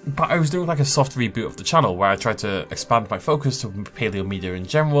 But I was doing like a soft reboot of the channel where I tried to expand my focus to paleo media in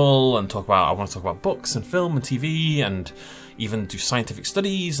general and I want to talk about books and film and TV and even do scientific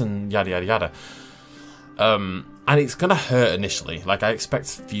studies and yada yada yada. And it's gonna hurt initially. Like, I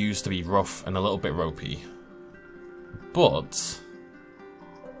expect views to be rough and a little bit ropey. But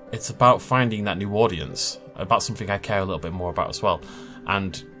it's about finding that new audience, about something I care a little bit more about as well.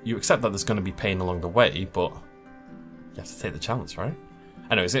 And you accept that there's going to be pain along the way, but you have to take the chance, right?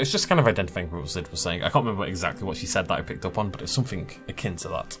 Anyways, it was just kind of identifying what Sid was saying. I can't remember exactly what she said that I picked up on, but it's something akin to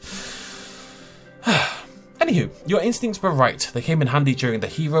that. Anywho, your instincts were right. They came in handy during the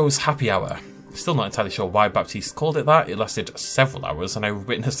Heroes Happy Hour. Still not entirely sure why Baptiste called it that. It lasted several hours, and I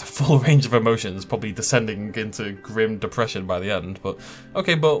witnessed a full range of emotions, probably descending into grim depression by the end. But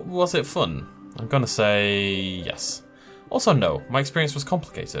okay, but was it fun? I'm gonna say yes. Also no, my experience was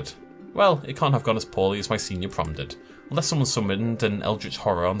complicated. Well, it can't have gone as poorly as my senior prom did, unless someone summoned an eldritch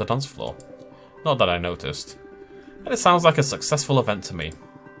horror on the dance floor. Not that I noticed. And it sounds like a successful event to me.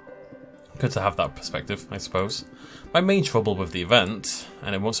 Good to have that perspective, I suppose. My main trouble with the event,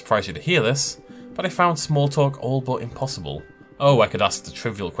 and it won't surprise you to hear this, but I found small talk all but impossible. Oh, I could ask the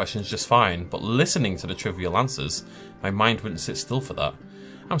trivial questions just fine, but listening to the trivial answers, my mind wouldn't sit still for that.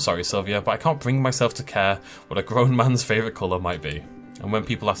 I'm sorry, Sylvia, but I can't bring myself to care what a grown man's favourite colour might be. And when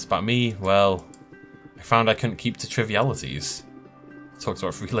people asked about me, well, I found I couldn't keep to trivialities. Talked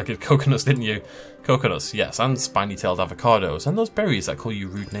about three-legged coconuts, didn't you? Coconuts, yes, and spiny-tailed avocados, and those berries that call you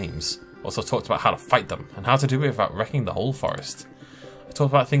rude names. Also talked about how to fight them, and how to do it without wrecking the whole forest. I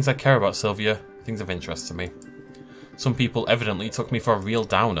talked about things I care about, Sylvia, things of interest to me. Some people evidently took me for a real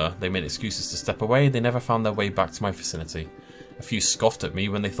downer. They made excuses to step away, they never found their way back to my vicinity. A few scoffed at me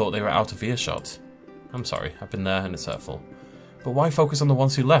when they thought they were out of earshot. I'm sorry, I've been there and it's hurtful. But why focus on the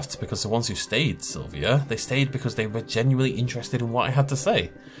ones who left? Because the ones who stayed, Sylvia, they stayed because they were genuinely interested in what I had to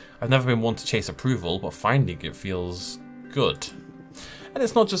say. I've never been one to chase approval, but finding it feels good. And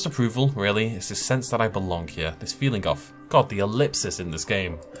it's not just approval, really, it's this sense that I belong here, this feeling of, God, the ellipsis in this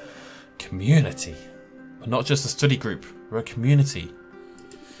game. Community. We're not just a study group, we're a community.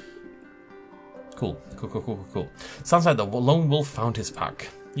 Cool. Sounds like the lone wolf found his pack.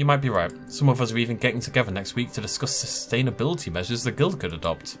 You might be right. Some of us are even getting together next week to discuss sustainability measures the guild could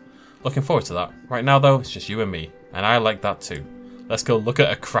adopt. Looking forward to that. Right now, though, it's just you and me. And I like that too. Let's go look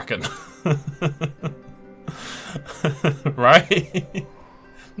at a kraken. Right?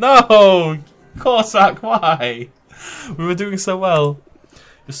 No! Corsac, why? We were doing so well.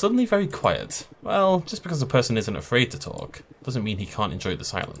 You're suddenly very quiet. Well, just because a person isn't afraid to talk doesn't mean he can't enjoy the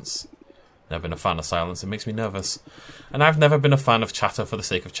silence. Never been a fan of silence, it makes me nervous. And I've never been a fan of chatter for the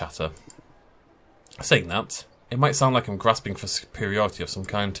sake of chatter. Saying that, it might sound like I'm grasping for superiority of some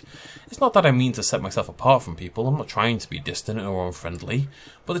kind. It's not that I mean to set myself apart from people, I'm not trying to be distant or unfriendly.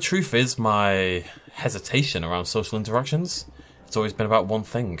 But the truth is, my hesitation around social interactions, it's always been about one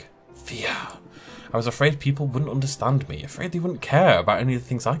thing. Fear. I was afraid people wouldn't understand me, afraid they wouldn't care about any of the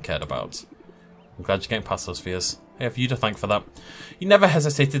things I cared about. I'm glad you're getting past those fears. I have you to thank for that. You never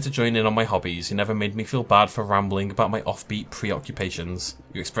hesitated to join in on my hobbies. You never made me feel bad for rambling about my offbeat preoccupations.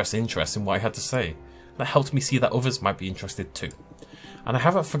 You expressed interest in what I had to say. That helped me see that others might be interested too. And I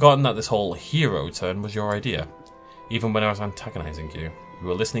haven't forgotten that this whole hero turn was your idea. Even when I was antagonizing you. You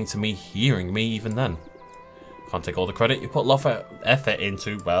were listening to me, hearing me even then. Can't take all the credit. You put a lot of effort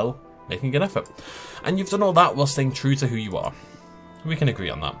into, well, making an effort. And you've done all that while staying true to who you are. We can agree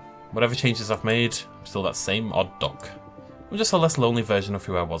on that. Whatever changes I've made, I'm still that same odd duck. I'm just a less lonely version of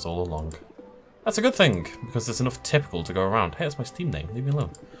who I was all along. That's a good thing, because there's enough typical to go around. Hey, that's my Steam name, leave me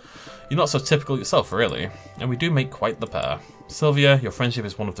alone. You're not so typical yourself, really, and we do make quite the pair. Sylvia, your friendship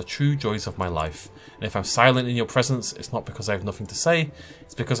is one of the true joys of my life, and if I'm silent in your presence, it's not because I have nothing to say,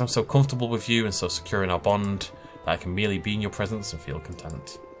 it's because I'm so comfortable with you and so secure in our bond, that I can merely be in your presence and feel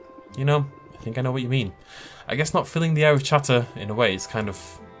content. You know, I think I know what you mean. I guess not filling the air with chatter, in a way, is kind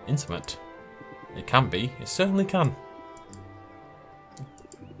of intimate. It can be, it certainly can.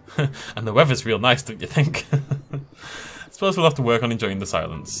 And the weather's real nice, don't you think? Suppose we'll have to work on enjoying the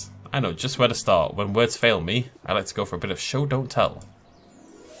silence. I know just where to start. When words fail me, I like to go for a bit of show don't tell.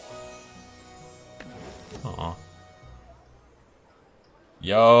 Aww.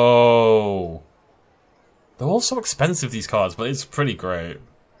 Yo! They're all so expensive, these cards, but it's pretty great.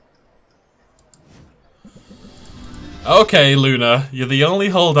 Okay, Luna, you're the only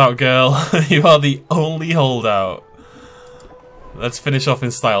holdout, girl. You are the only holdout. Let's finish off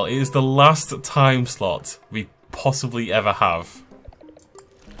in style. It is the last time slot we possibly ever have.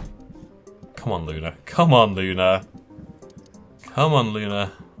 Come on, Luna. Come on, Luna. Come on,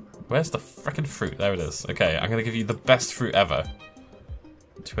 Luna. Where's the frickin' fruit? There it is. Okay, I'm gonna give you the best fruit ever.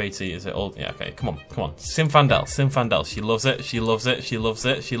 280, is it all? Yeah, okay, come on, come on. Zinfandel, Zinfandel. She loves it, she loves it, she loves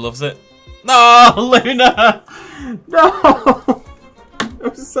it, she loves it. No, Luna! No!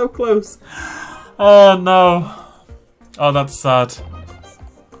 It was so close. Oh, no. Oh, that's sad.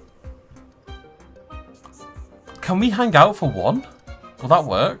 Can we hang out for one? Will that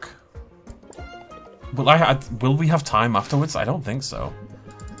work? Will we have time afterwards? I don't think so.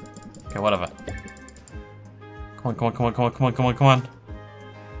 Okay, whatever. Come on, come on, come on, come on, come on, come on, come on.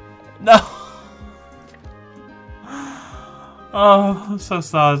 No! Oh, I'm so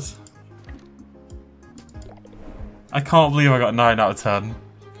sad. I can't believe I got 9 out of 10.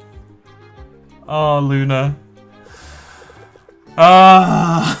 Oh, Luna.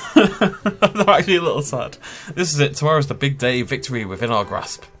 Ah! I'm actually a little sad. This is it. Tomorrow's the big day. Victory within our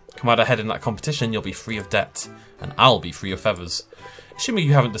grasp. Come out ahead in that competition, you'll be free of debt. And I'll be free of feathers. Assuming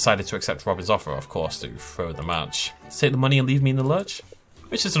you haven't decided to accept Robin's offer, of course, to throw the match. Take the money and leave me in the lurch?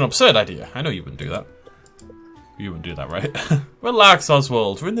 Which is an absurd idea. I know you wouldn't do that. You wouldn't do that, right? Relax,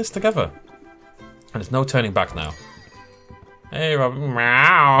 Oswald. We're in this together. And there's no turning back now. Hey, Robin.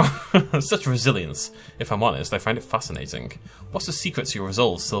 Meow. Such resilience. If I'm honest, I find it fascinating. What's the secret to your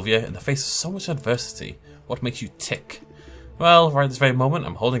resolve, Sylvia? In the face of so much adversity, what makes you tick? Well, right this very moment,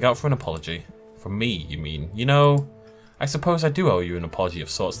 I'm holding out for an apology. From me, you mean? You know, I suppose I do owe you an apology of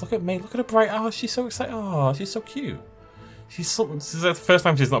sorts. Look at me. Look at her bright eyes. She's so excited. Oh, she's so cute. This is the first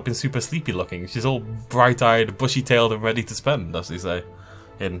time she's not been super sleepy looking. She's all bright-eyed, bushy-tailed and ready to spend, as they say.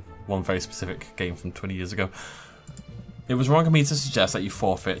 In one very specific game from 20 years ago. It was wrong of me to suggest that you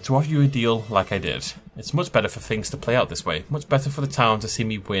forfeit, to offer you a deal like I did. It's much better for things to play out this way. Much better for the town to see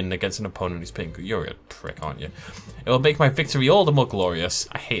me win against an opponent who's paying. You're a prick, aren't you? It will make my victory all the more glorious.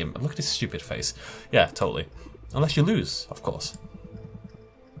 I hate him. Look at his stupid face. Yeah, totally. Unless you lose, of course.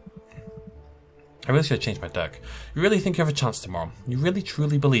 I really should have changed my deck. You really think you have a chance tomorrow? You really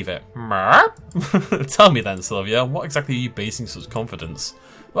truly believe it? Tell me then, Sylvia, what exactly are you basing such confidence?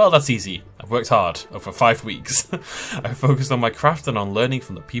 Well, that's easy. I've worked hard, over 5 weeks. I've focused on my craft and on learning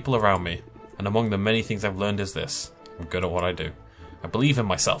from the people around me. And among the many things I've learned is this. I'm good at what I do. I believe in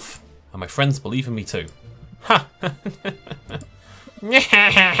myself. And my friends believe in me too. Ha! I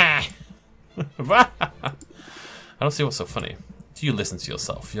don't see what's so funny. Do you listen to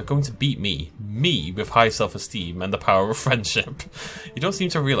yourself? You're going to beat me. Me with high self-esteem and the power of friendship. You don't seem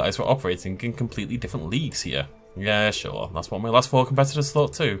to realise we're operating in completely different leagues here. Yeah, sure. That's what my last 4 competitors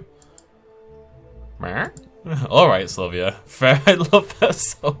thought too. Alright, Sylvia. Fair, I love her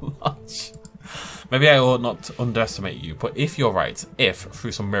so much. Maybe I ought not to underestimate you, but if you're right, if,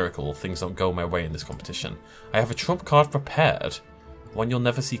 through some miracle, things don't go my way in this competition, I have a trump card prepared. One you'll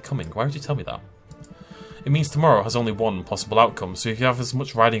never see coming. Why would you tell me that? It means tomorrow has only one possible outcome, so if you have as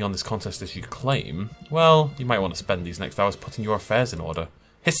much riding on this contest as you claim, well, you might want to spend these next hours putting your affairs in order.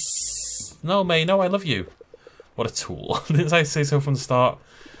 Hiss! No, May, no, I love you. What a tool. Didn't I say so from the start?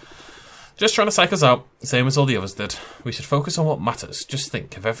 Just trying to psych us out, same as all the others did. We should focus on what matters. Just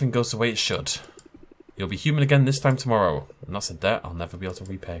think, if everything goes the way it should, you'll be human again this time tomorrow, and that's a debt I'll never be able to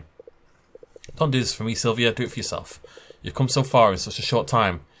repay. Don't do this for me, Sylvia, do it for yourself. You've come so far in such a short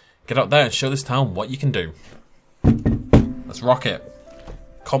time. Get out there and show this town what you can do. Let's rock it.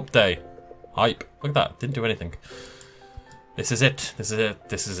 Comp day. Hype. Look at that. Didn't do anything. This is it. This is it.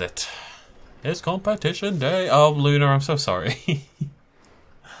 This is it. It's competition day. Oh, Luna, I'm so sorry.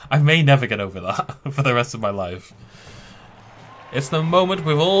 I may never get over that for the rest of my life. It's the moment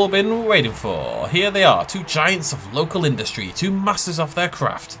we've all been waiting for. Here they are, 2 giants of local industry, 2 masters of their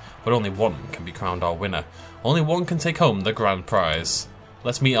craft. But only one can be crowned our winner. Only one can take home the grand prize.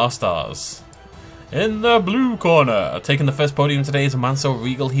 Let's meet our stars. In the blue corner, taking the first podium today is a man so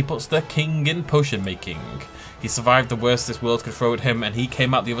regal he puts the king in potion making. He survived the worst this world could throw at him, and he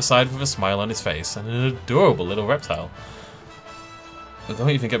came out the other side with a smile on his face and an adorable little reptile. But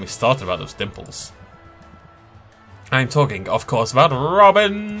don't even get me started about those dimples. I'm talking, of course, about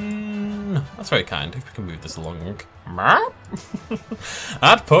Robin. That's very kind. If we can move this along.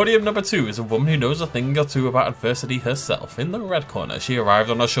 At podium number 2 is a woman who knows a thing or two about adversity herself. In the red corner, she arrived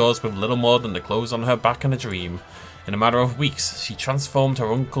on our shores with little more than the clothes on her back and a dream. In a matter of weeks, she transformed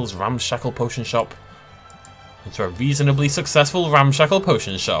her uncle's ramshackle potion shop into a reasonably successful ramshackle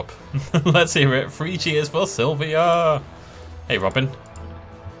potion shop. Let's hear it. 3 cheers for Sylvia. Hey, Robin.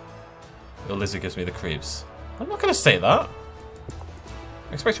 Your lizard gives me the creeps. I'm not going to say that.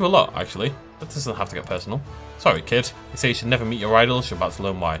 I expect you a lot, actually. That doesn't have to get personal. Sorry, kid. You say you should never meet your idols. You're about to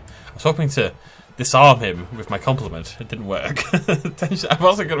learn why. I was hoping to disarm him with my compliment. It didn't work. I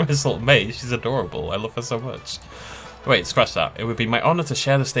wasn't going to insult May. She's adorable. I love her so much. Wait, scratch that. It would be my honour to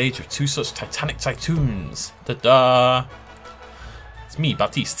share the stage with two such titanic tycoons. Ta-da! It's me,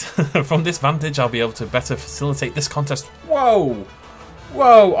 Baptiste. From this vantage, I'll be able to better facilitate this contest. Whoa!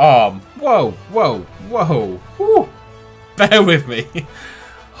 Whoa, arm! Whoa, whoa, whoa! Woo! Bear with me.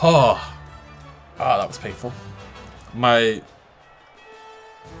 Oh, that was painful.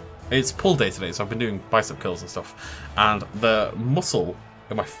 It's pull day today, so I've been doing bicep curls and stuff. And the muscle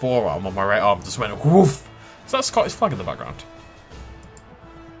in my forearm on my right arm just went woof. Is that a Scottish flag in the background?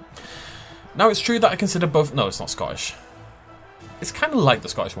 Now, it's true that I consider both... No, it's not Scottish. It's kind of like the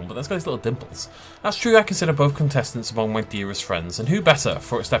Scottish one, but it's got these little dimples. That's true, I consider both contestants among my dearest friends, and who better,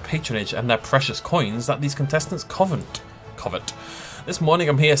 for it's their patronage and their precious coins that these contestants covet. This morning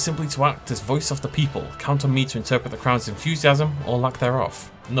I'm here simply to act as voice of the people. Count on me to interpret the crowd's enthusiasm, or lack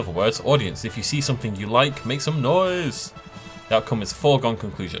thereof. In other words, audience, if you see something you like, make some noise. The outcome is a foregone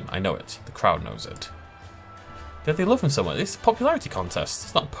conclusion. I know it. The crowd knows it. Did they love him so much? It's a popularity contest.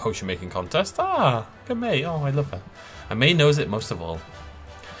 It's not a potion making contest. Ah, look at May. Oh, I love her. And May knows it most of all.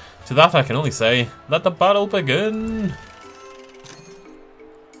 To that I can only say, let the battle begin.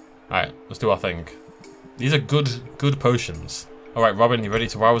 Alright, let's do our thing. These are good potions. Alright, Robin, you ready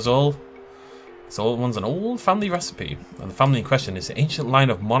to wow us all? So one's an old family recipe. And the family in question is the ancient line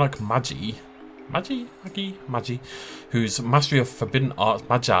of monarch Magi, whose mastery of forbidden arts,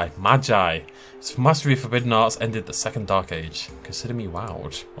 whose mastery of forbidden arts ended the Second Dark Age. Consider me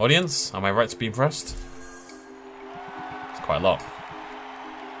wowed. Audience, am I right to be impressed? It's quite a lot.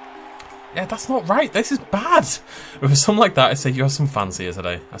 Yeah, that's not right. This is bad. With something like that, I say you have some fancy here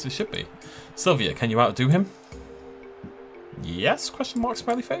today, as it should be. Sylvia, can you outdo him? Yes? Question mark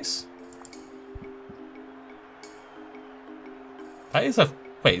smiley face. That is a...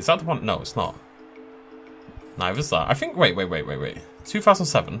 Wait, is that the one? No, it's not. Neither is that. I think... Wait.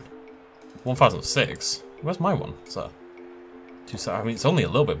 2007. 1006. Where's my one? So, I mean, it's only a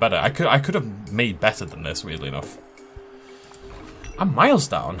little bit better. I could have made better than this, weirdly enough. I'm miles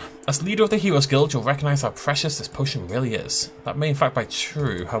down. As leader of the Heroes Guild, you'll recognise how precious this potion really is. That may in fact be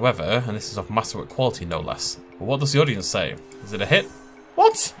true, however, and this is of masterwork quality no less. But what does the audience say? Is it a hit?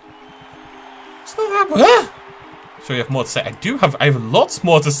 What? It's not that. Sure, you have more to say. I have lots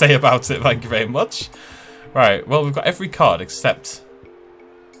more to say about it, thank you very much. Right, well, we've got every card except...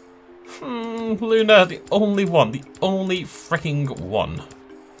 Luna, the only one. The only freaking one.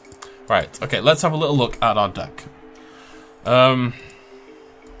 Right, okay, let's have a little look at our deck.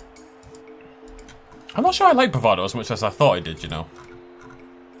 I'm not sure I like Bravado as much as I thought I did, you know.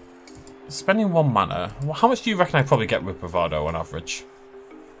 Spending 1 mana. How much do you reckon I probably get with Bravado on average?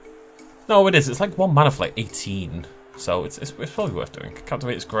 No, it is. It's like 1 mana for like 18. So it's probably worth doing.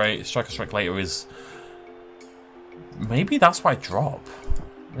 Captivate is great. Strike later is... Maybe that's why I drop.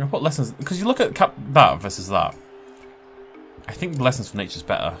 I'm going to put lessons... Because you look at that versus that. I think the lessons from nature is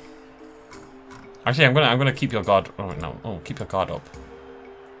better. Actually, I'm gonna keep your guard... Oh, no. Oh, keep your guard up.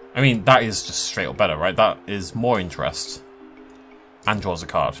 I mean, that is just straight up better, right? That is more interest. And draws a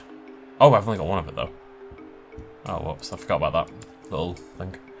card. Oh, I've only got one of it, though. Oh, whoops. I forgot about that little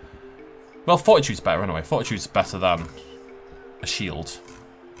thing. Well, Fortitude's better, anyway. Fortitude's better than a shield.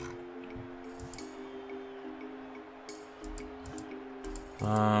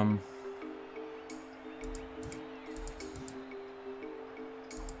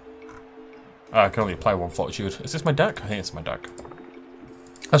 I can only apply 1 Fortitude. Is this my deck? I think it's my deck.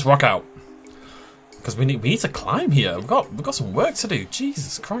 Let's rock out. Because we need to climb here. We've got some work to do.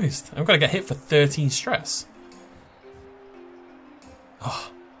 Jesus Christ. I'm gonna get hit for 13 stress.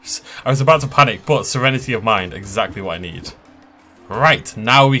 Oh, I was about to panic, but serenity of mind, exactly what I need. Right,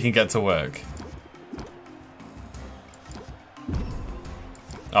 now we can get to work.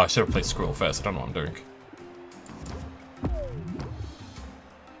 Oh, I should have played Squirrel first. I don't know what I'm doing.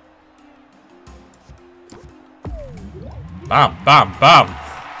 Bam, bam, bam.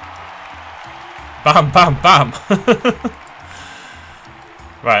 Bam, bam, bam.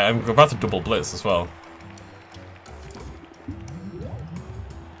 Right, I'm about to double blitz as well.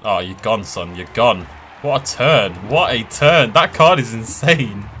 Oh, you're gone, son. You're gone. What a turn. What a turn. That card is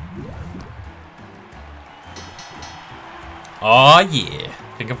insane. Oh, yeah.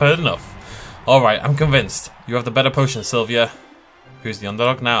 I think I've heard enough. Alright, I'm convinced. You have the better potion, Sylvia. Who's the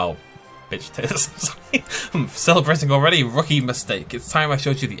underdog now? Bitch tis. Sorry. I'm celebrating already. Rookie mistake. It's time I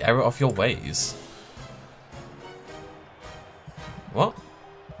showed you the error of your ways. What?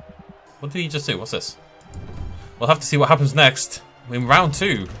 What did he just do? What's this? We'll have to see what happens next. In round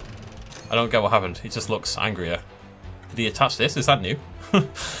 2. I don't get what happened. He just looks angrier. Did he attach this? Is that new?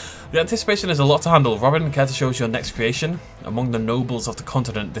 The anticipation is a lot to handle. Robin, care to show us your next creation? Among the nobles of the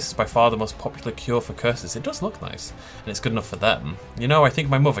continent, this is by far the most popular cure for curses. It does look nice, and it's good enough for them. You know, I think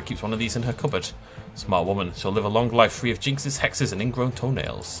my mother keeps one of these in her cupboard. Smart woman. She'll live a long life free of jinxes, hexes, and ingrown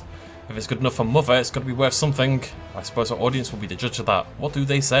toenails. If it's good enough for mother, it's got to be worth something. I suppose our audience will be the judge of that. What do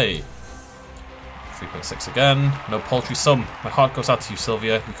they say? 3.6 again. No paltry sum. My heart goes out to you,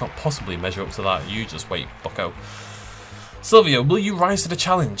 Sylvia. You can't possibly measure up to that. You just wait, bucko. Sylvia, will you rise to the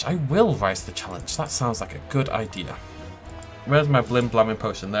challenge? I will rise to the challenge. That sounds like a good idea. Where's my blim blamming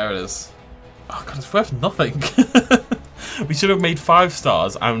potion? There it is. Oh god, it's worth nothing. We should have made 5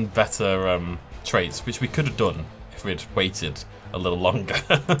 stars and better traits, which we could have done if we'd waited a little longer.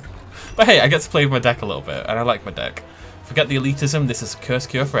 But hey, I get to play with my deck a little bit, and I like my deck. Forget the elitism, this is a curse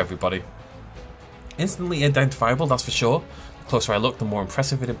cure for everybody. Instantly identifiable, that's for sure. The closer I look, the more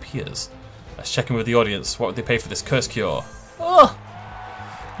impressive it appears. Let's check in with the audience. What would they pay for this curse cure? Oh!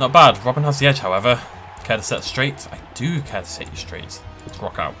 Not bad. Robin has the edge, however. Care to set straight? I do care to set you straight. Let's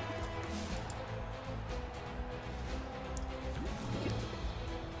rock out.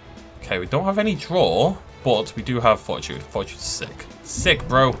 Okay, we don't have any draw, but we do have fortitude. Fortitude's sick. Sick,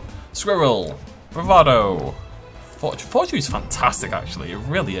 bro. Squirrel. Bravado. Fortitude's fantastic, actually. It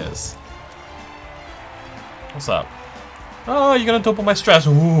really is. What's that? Oh, you're gonna double my stress.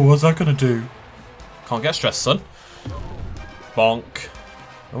 Ooh, what's that gonna do? Can't get stressed, son. Bonk.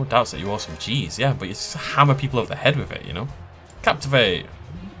 No doubts that you're awesome. Jeez, yeah, but you just hammer people over the head with it, you know? Captivate.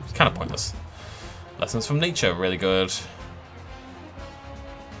 It's kind of pointless. Lessons from nature, really good.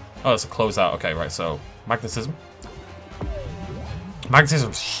 Oh, it's a closeout. Okay, right, so magnetism.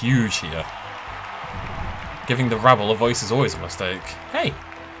 Magnetism's huge here. Giving the rabble a voice is always a mistake. Hey!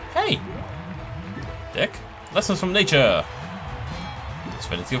 Hey! Dick. Lessons from nature.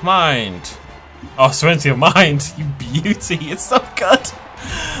 Serenity of mind. Oh, Serenity of mind. You beauty. It's so good.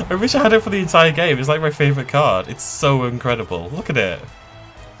 I wish I had it for the entire game. It's like my favourite card. It's so incredible. Look at it.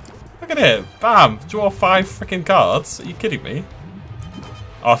 Look at it. Bam. Draw 5 freaking cards. Are you kidding me?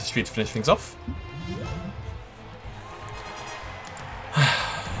 Artistry to finish things off.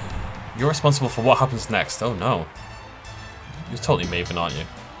 You're responsible for what happens next. Oh no. You're totally Maven, aren't you?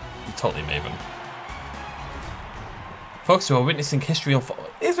 You're totally Maven. Folks who are witnessing history unfold.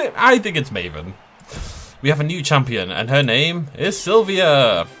 Is it? I think it's Maven. We have a new champion, and her name is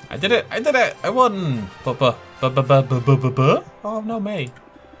Sylvia. I did it! I did it! I won! Oh no, May.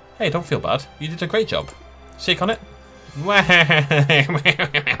 Hey, don't feel bad. You did a great job. Shake on it.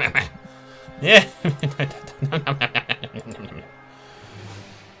 Yeah.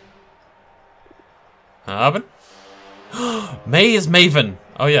 Arben? May is Maven.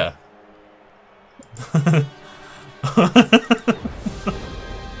 Oh yeah.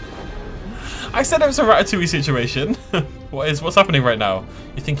 I said it was a Ratatouille situation. What's happening right now?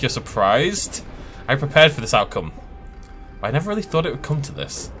 You think you're surprised? I prepared for this outcome. I never really thought it would come to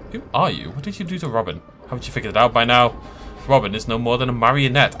this. Who are you? What did you do to Robin? Haven't you figured it out by now? Robin is no more than a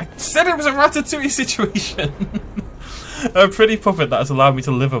marionette. I said it was a Ratatouille situation. A pretty puppet that has allowed me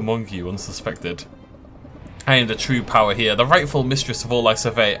to live among you unsuspected. I am the true power here, the rightful mistress of all I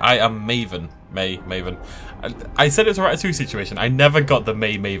survey. I am Maven. Maven. I said it was a Ratatouille situation. I never got the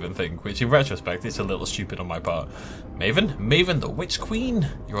Maven thing, which in retrospect is a little stupid on my part. Maven? Maven, the Witch Queen?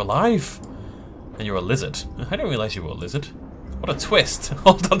 You're alive. And you're a lizard. I didn't realise you were a lizard. What a twist.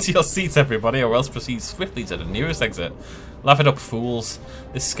 Hold on to your seats, everybody, or else proceed swiftly to the nearest exit. Laugh it up, fools.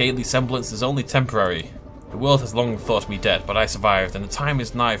 This scaly semblance is only temporary. The world has long thought me dead, but I survived, and the time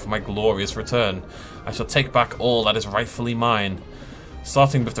is nigh for my glorious return. I shall take back all that is rightfully mine,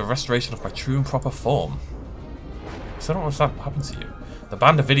 starting with the restoration of my true and proper form. So I don't understand what happened to you. The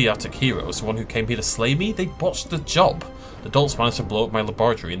band of idiotic heroes, the one who came here to slay me, they botched the job. The dolts managed to blow up my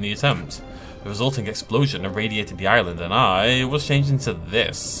laboratory in the attempt. The resulting explosion irradiated the island, and I was changed into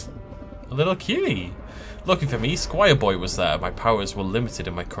this. A little cutie. Looking for me, Squire Boy was there. My powers were limited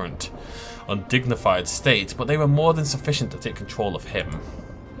in my current undignified state, but they were more than sufficient to take control of him.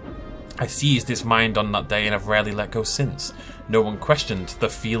 I seized his mind on that day and have rarely let go since. No one questioned the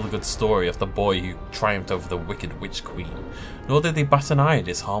feel-good story of the boy who triumphed over the wicked Witch Queen, nor did they bat an eye at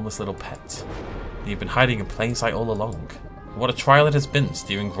his harmless little pet. He had been hiding in plain sight all along. What a trial it has been,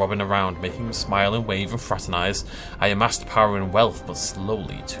 steering Robin around, making him smile and wave and fraternise. I amassed power and wealth, but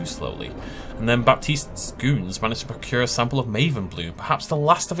slowly, too slowly. And then Baptiste's goons managed to procure a sample of Maven Blue, perhaps the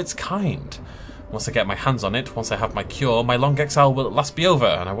last of its kind. Once I get my hands on it, once I have my cure, my long exile will at last be over,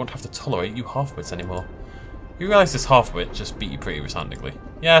 and I won't have to tolerate you half-wits anymore. You realise this half-wit just beat you pretty resoundingly.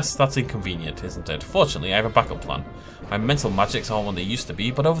 Yes, that's inconvenient, isn't it? Fortunately, I have a backup plan. My mental magics aren't what they used to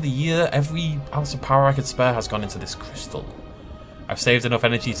be, but over the year, every ounce of power I could spare has gone into this crystal. I've saved enough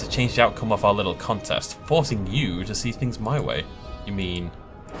energy to change the outcome of our little contest, forcing you to see things my way. You mean...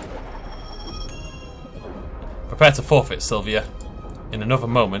 Prepare to forfeit, Sylvia. In another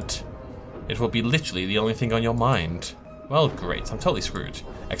moment, it will be literally the only thing on your mind. Well, great, I'm totally screwed.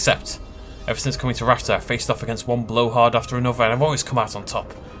 Except, ever since coming to Rafta, I've faced off against one blowhard after another, and I've always come out on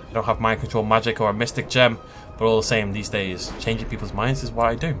top. I don't have mind control magic or a mystic gem, but all the same, these days, changing people's minds is what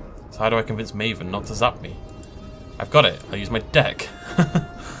I do. So how do I convince Maven not to zap me? I've got it. I'll use my deck.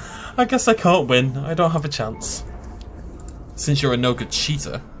 I guess I can't win. I don't have a chance. Since you're a no-good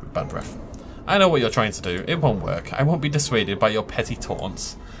cheater, with bad breath, I know what you're trying to do. It won't work. I won't be dissuaded by your petty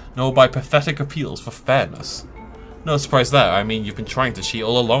taunts, nor by pathetic appeals for fairness. No surprise there. I mean, you've been trying to cheat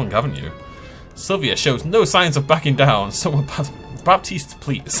all along, haven't you? Sylvia shows no signs of backing down, so Baptiste,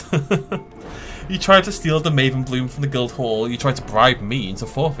 please. You tried to steal the Maven Bloom from the guild hall. You tried to bribe me into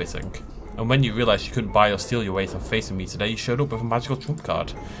forfeiting. And when you realised you couldn't buy or steal your way to facing me today, you showed up with a magical trump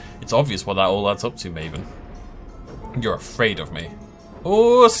card. It's obvious what that all adds up to, Maven. You're afraid of me.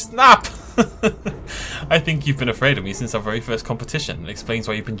 Oh, snap! I think you've been afraid of me since our very first competition. It explains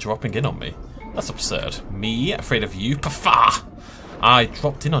why you've been dropping in on me. That's absurd. Me, afraid of you? Paffa! I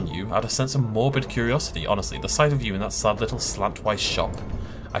dropped in on you out of a sense of morbid curiosity. Honestly, the sight of you in that sad little slantwise shop.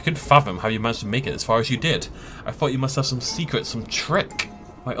 I couldn't fathom how you managed to make it as far as you did. I thought you must have some secret, some trick.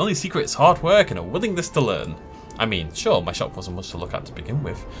 My only secret is hard work and a willingness to learn. I mean, sure, my shop wasn't much to look at to begin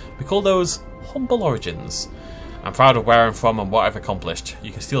with. We call those humble origins. I'm proud of where I'm from and what I've accomplished.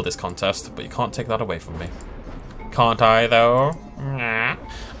 You can steal this contest, but you can't take that away from me. Can't I, though?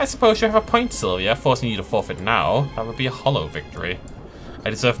 I suppose you have a point, Sylvia. Forcing you to forfeit now, that would be a hollow victory.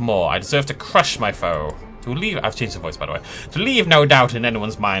 I deserve more. I deserve to crush my foe. To leave... I've changed the voice, by the way. To leave no doubt in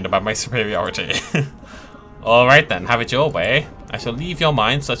anyone's mind about my superiority. Alright then, have it your way. I shall leave your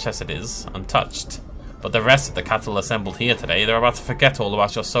mind, such as it is, untouched. But the rest of the cattle assembled here today, they're about to forget all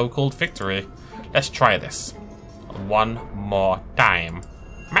about your so-called victory. Let's try this. One more time.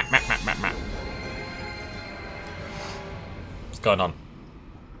 What's going on?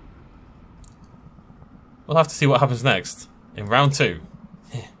 We'll have to see what happens next. In round 2.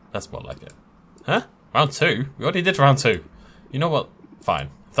 That's more like it. Huh? Round 2? We already did round 2. You know what?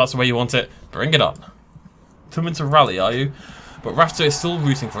 Fine. If that's the way you want it, bring it on. Determined to rally, are you? But Rafta is still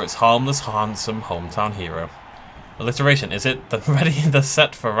rooting for its harmless, handsome hometown hero. Alliteration, is it? Then ready the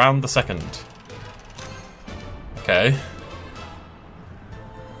set for round the 2nd. Okay.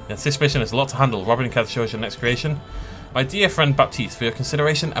 The anticipation is a lot to handle. Robin and Kat shows your next creation. My dear friend Baptiste, for your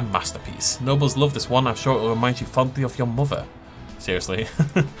consideration, a masterpiece. Nobles love this one. I'm sure it will remind you fondly of your mother. Seriously.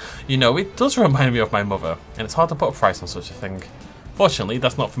 You know, it does remind me of my mother, and it's hard to put a price on such a thing. Fortunately,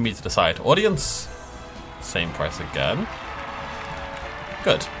 that's not for me to decide. Audience? Same price again.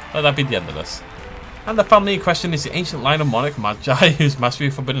 Good. Let that be the end of this. And the family in question is the ancient line of monarch Magi whose mastery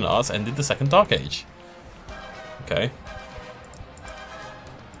of forbidden arts ended the Second Dark Age. Okay.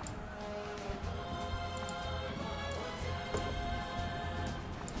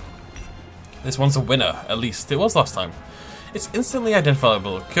 This one's a winner, at least it was last time. It's instantly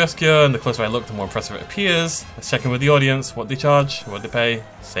identifiable. Curse cure, and the closer I look, the more impressive it appears. Let's check in with the audience. What they charge? What they pay?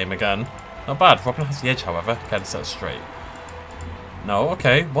 Same again. Not bad. Robin has the edge, however. Kind of set straight. No,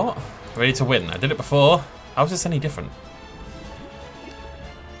 okay. What? Ready to win. I did it before. How is this any different?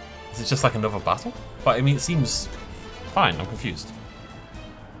 Is it just like another battle? But I mean, it seems fine. I'm confused.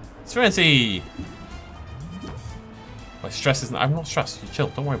 Serenity. My stress isn't. I'm not stressed. You chill.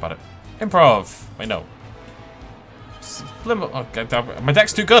 Don't worry about it. Improv. Wait, no. Oh, God, my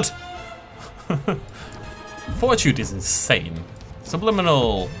deck's too good. Fortitude is insane.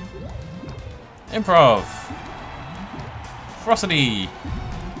 Subliminal. Improv. Ferocity.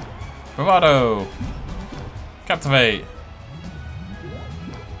 Bravado. Captivate.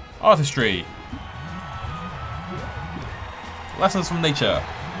 Artistry. Lessons from nature.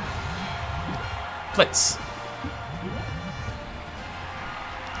 Blitz.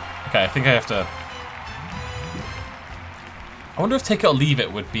 Okay, I think I have to... I wonder if take it or leave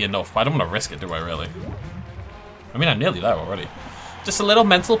it would be enough, but I don't want to risk it, do I really? I mean, I'm nearly there already. Just a little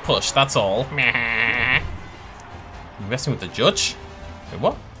mental push, that's all. Investing with the judge? Wait,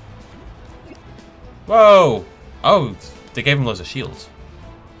 what? Whoa! Oh, they gave him loads of shields.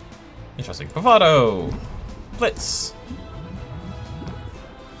 Interesting. Bravado! Blitz!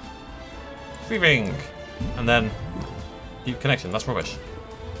 Thieving! And then... Deep connection, that's rubbish.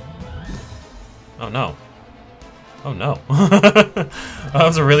 Oh no. Oh no. That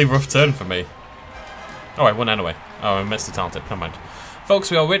was a really rough turn for me. Oh, I won anyway. Oh, I'm immensely talented. Never mind. Folks,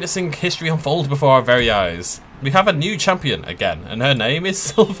 we are witnessing history unfold before our very eyes. We have a new champion again, and her name is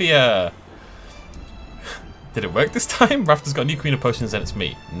Sylvia. Did it work this time? Rafta's got a new queen of potions and it's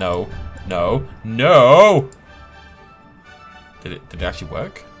me. No. No. No! Did it actually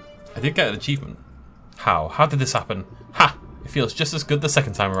work? I did get an achievement. How? How did this happen? Ha! It feels just as good the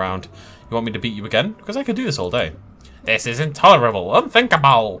second time around. You want me to beat you again? Because I could do this all day. This is intolerable,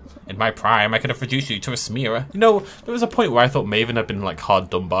 unthinkable. In my prime, I could have reduced you to a smear. You know, there was a point where I thought Maven had been like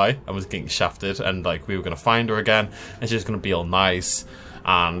hard done by and was getting shafted, and like we were going to find her again, and she was going to be all nice,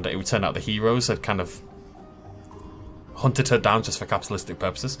 and it would turn out the heroes had kind of hunted her down just for capitalistic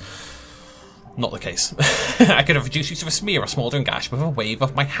purposes. Not the case. I could have reduced you to a smear, a smouldering ash with a wave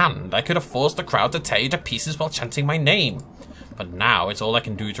of my hand. I could have forced the crowd to tear you to pieces while chanting my name. But now it's all I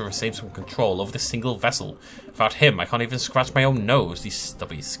can do to receive some control over this single vessel. Without him, I can't even scratch my own nose. These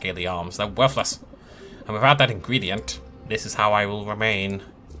stubby, scaly arms, they're worthless. And without that ingredient, this is how I will remain.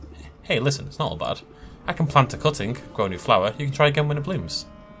 Hey, listen, it's not all bad. I can plant a cutting, grow a new flower. You can try again when it blooms.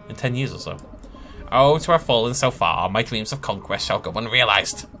 In 10 years or so. Oh, to have fallen so far, my dreams of conquest shall go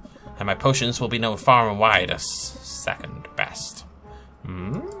unrealized. And my potions will be known far and wide as second best.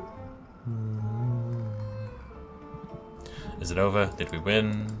 Is it over? Did we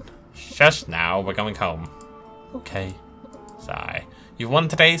win? Shush now, we're going home. Okay. Sigh. You've won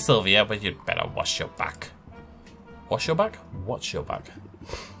today, Sylvia, but you'd better wash your back. Wash your back? Watch your back.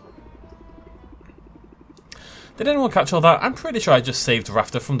 Did anyone catch all that? I'm pretty sure I just saved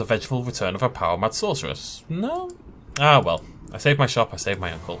Rafta from the vengeful return of her power-mad sorceress. No? Ah, well. I saved my shop, I saved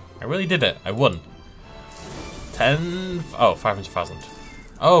my uncle. I really did it. I won. 500,000.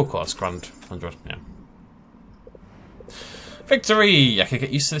 Oh, of course, grand. 100, yeah. Victory! I could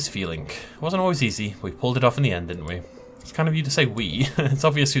get used to this feeling. It wasn't always easy, but we pulled it off in the end, didn't we? It's kind of you to say we. It's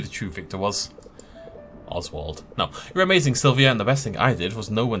obvious who the true victor was. Oswald. No, you're amazing, Sylvia, and the best thing I did was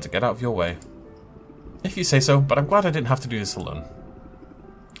know when to get out of your way. If you say so, but I'm glad I didn't have to do this alone.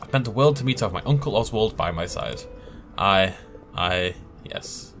 It meant the world to me to have my Uncle Oswald by my side.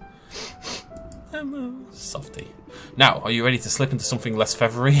 Yes. I'm a softie. Now, are you ready to slip into something less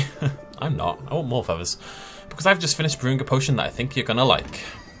feathery? I'm not. I want more feathers. Because I've just finished brewing a potion that I think you're gonna like.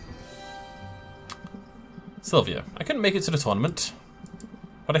 Sylvia, I couldn't make it to the tournament,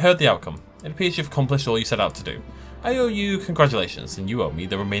 but I heard the outcome. It appears you've accomplished all you set out to do. I owe you congratulations, and you owe me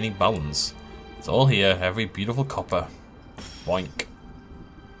the remaining balance. It's all here, every beautiful copper. Boink.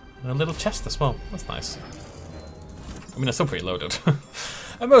 And a little chest as well. That's nice. I mean, it's still pretty loaded.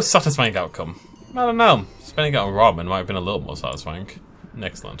 A most satisfying outcome. I don't know. Spending it on ramen might have been a little more satisfying.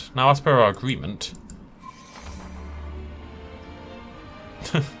 Excellent. Now, as per our agreement...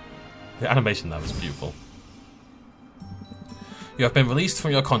 The animation there was beautiful. You have been released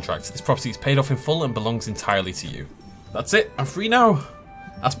from your contract. This property is paid off in full and belongs entirely to you. That's it. I'm free now.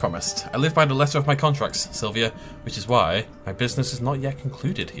 As promised, I live by the letter of my contracts, Sylvia, which is why my business is not yet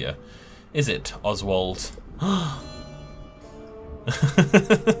concluded here. Is it, Oswald?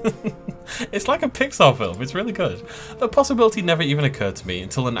 It's like a Pixar film. It's really good. The possibility never even occurred to me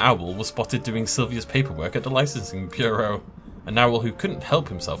until an owl was spotted doing Sylvia's paperwork at the licensing bureau. An owl who couldn't help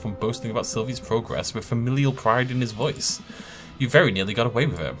himself from boasting about Sylvia's progress with familial pride in his voice. You very nearly got away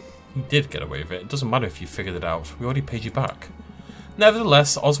with it. You did get away with it. It doesn't matter if you figured it out. We already paid you back.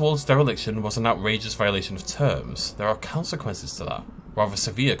 Nevertheless, Oswald's dereliction was an outrageous violation of terms. There are consequences to that. Rather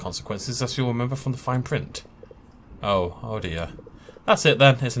severe consequences, as you'll remember from the fine print. Oh dear. That's it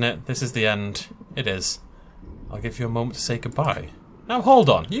then, isn't it? This is the end. It is. I'll give you a moment to say goodbye. Now hold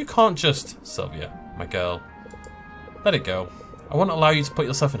on. You can't just... Sylvia, my girl. Let it go. I won't allow you to put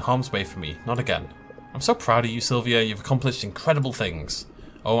yourself in harm's way for me. Not again. I'm so proud of you, Sylvia. You've accomplished incredible things.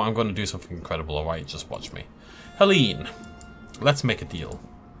 Oh, I'm going to do something incredible, alright? Just watch me. Helene. Let's make a deal.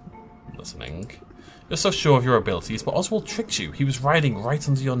 Listening. You're so sure of your abilities, but Oswald tricked you. He was riding right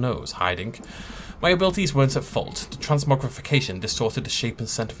under your nose, hiding. My abilities weren't at fault. The transmogrification distorted the shape and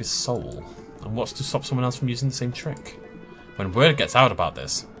scent of his soul. And what's to stop someone else from using the same trick? When word gets out about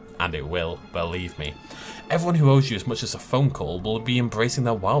this, and it will, believe me, everyone who owes you as much as a phone call will be embracing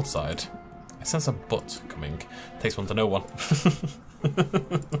their wild side. I sense a but coming. Takes one to know one.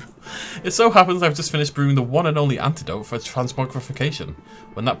 It so happens I've just finished brewing the one and only antidote for transmogrification.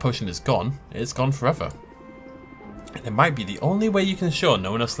 When that potion is gone, it's gone forever. And it might be the only way you can ensure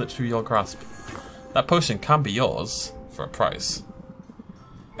no one else slips through your grasp. That potion can be yours for a price.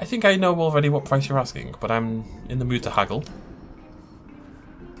 I think I know already what price you're asking, but I'm in the mood to haggle.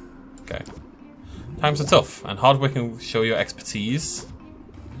 Okay. Times are tough, and hard work can show your expertise.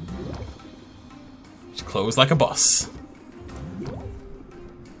 Just close like a boss.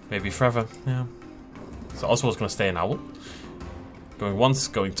 Maybe forever, yeah. So Oswald's going to stay an owl. Going once,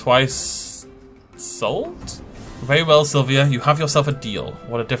 going twice. Sold? Very well, Sylvia. You have yourself a deal.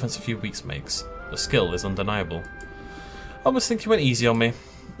 What a difference a few weeks makes. The skill is undeniable. I almost think you went easy on me.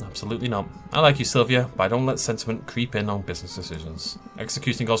 Absolutely not. I like you, Sylvia, but I don't let sentiment creep in on business decisions.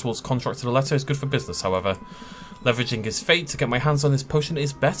 Executing Oswald's contract to the letter is good for business, however. Leveraging his fate to get my hands on this potion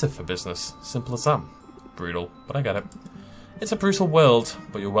is better for business. Simple as that. Brutal, but I get it. It's a brutal world,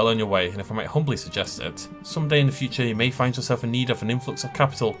 but you're well on your way, and if I might humbly suggest it, someday in the future you may find yourself in need of an influx of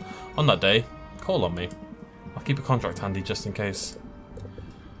capital. On that day, call on me. I'll keep a contract handy just in case.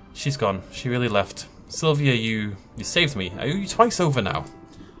 She's gone. She really left. Sylvia, you saved me. I owe you twice over now.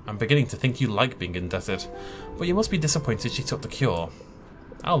 I'm beginning to think you like being indebted, but you must be disappointed she took the cure.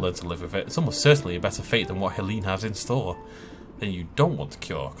 I'll learn to live with it. It's almost certainly a better fate than what Helene has in store. Then you don't want the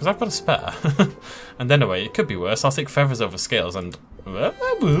cure, because I've got a spare. And anyway, it could be worse. I'll take feathers over scales and...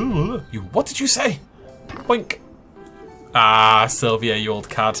 What did you say? Boink. Ah, Sylvia, you old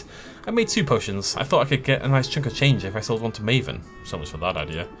cad. I made 2 potions. I thought I could get a nice chunk of change if I sold one to Maven. So much for that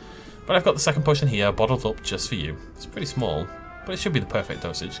idea. But I've got the second potion here, bottled up just for you. It's pretty small, but it should be the perfect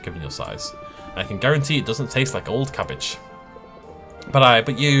dosage, given your size. And I can guarantee it doesn't taste like old cabbage. I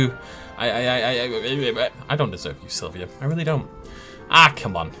don't deserve you, Sylvia. I really don't. Ah,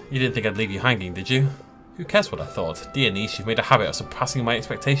 come on. You didn't think I'd leave you hanging, did you? Who cares what I thought? Dear niece, you've made a habit of surpassing my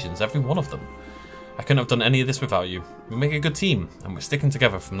expectations, every one of them. I couldn't have done any of this without you. We make a good team, and we're sticking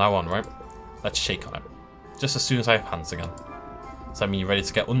together from now on, right? Let's shake on it. Just as soon as I have hands again. Does that mean you're ready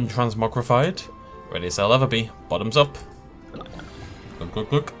to get untransmogrified? Ready as I'll ever be. Bottoms up. Look,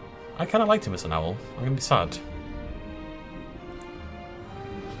 look, look. I kind of liked him as an owl. I'm going to be sad.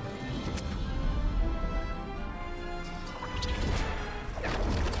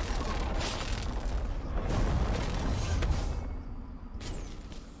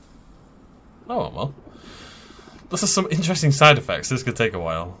 Oh, well. This is some interesting side effects. This could take a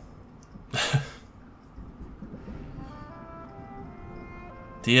while.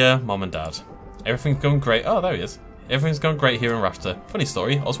 Dear Mom and Dad, everything's going great. Oh, there he is. Everything's going great here in Rafta. Funny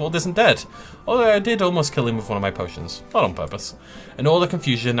story, Oswald isn't dead. Although I did almost kill him with one of my potions. Not on purpose. In all the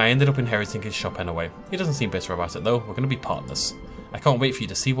confusion, I ended up inheriting his shop anyway. He doesn't seem bitter about it though. We're going to be partners. I can't wait for you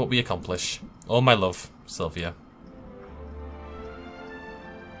to see what we accomplish. All my love, Sylvia.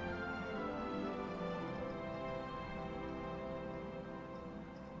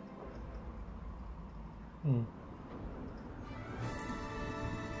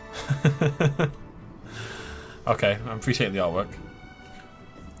 Okay, I appreciate the artwork.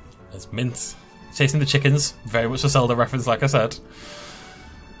 There's Mint chasing the chickens, very much a Zelda reference, like I said.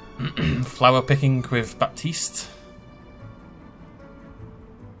 Flower picking with Baptiste.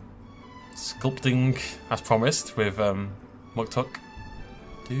 Sculpting as promised with Muktuk.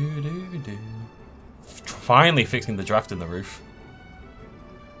 Finally fixing the draft in the roof.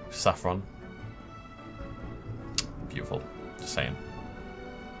 Saffron. Beautiful. Just saying.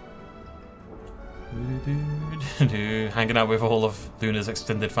 Hanging out with all of Luna's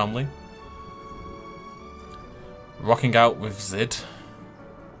extended family. Rocking out with Zid.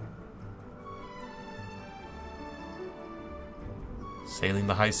 Sailing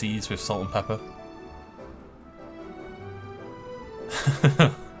the high seas with Salt and Pepper.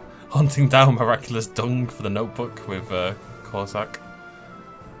 Hunting down miraculous dung for the notebook with Corsac.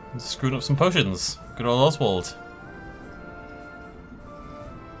 And screwing up some potions. Good old Oswald.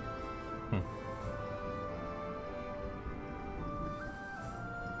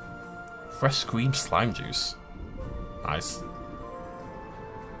 Fresh squeezed slime juice. Nice.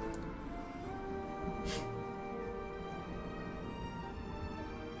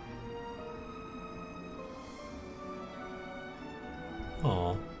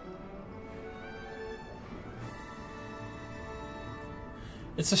 Aww.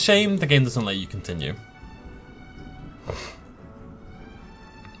 It's a shame the game doesn't let you continue.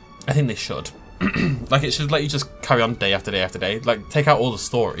 I think they should. Like, it should let you just carry on day after day after day. Like, take out all the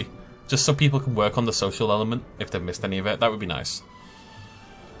story. Just so people can work on the social element if they've missed any of it. That would be nice.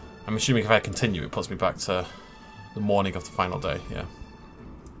 I'm assuming if I continue, it puts me back to the morning of the final day. Yeah.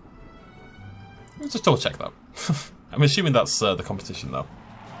 Let's just double check that. I'm assuming that's the competition, though.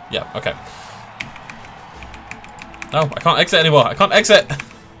 Yeah, okay. No, I can't exit anymore. I can't exit!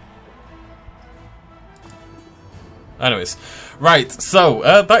 Anyways. Right, so,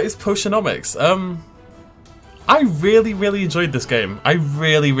 that is Potionomics. I really, really enjoyed this game. I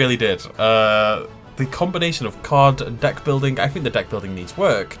really, really did. The combination of card and deck building, I think the deck building needs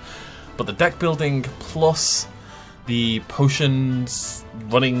work, but the deck building plus the potions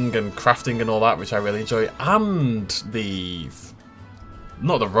running and crafting and all that, which I really enjoy, and the...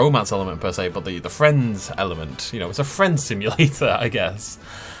 not the romance element per se, but the friends element. You know, it's a friend simulator, I guess.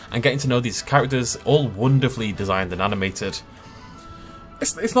 And getting to know these characters, all wonderfully designed and animated.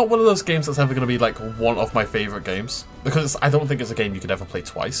 It's not one of those games that's ever going to be like one of my favourite games, because I don't think it's a game you could ever play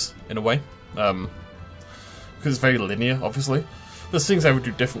twice, in a way. Because it's very linear, obviously. There's things I would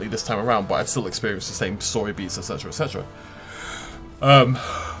do differently this time around, but I'd still experience the same story beats, etc, etc. And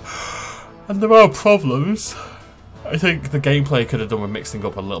there are problems. I think the gameplay could have done with mixing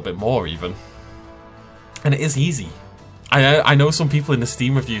up a little bit more, even. And it is easy. I know some people in the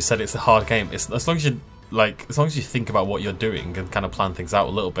Steam review said it's a hard game. As long as you think about what you're doing and kind of plan things out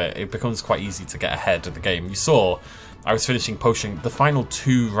a little bit, it becomes quite easy to get ahead of the game. You saw I was finishing potion. The final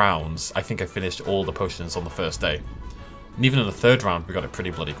 2 rounds, I think I finished all the potions on the first day. And even in the 3rd round, we got it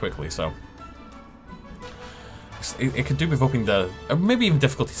pretty bloody quickly, so... It could do with upping the... maybe even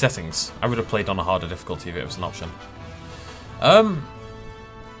difficulty settings. I would have played on a harder difficulty if it was an option.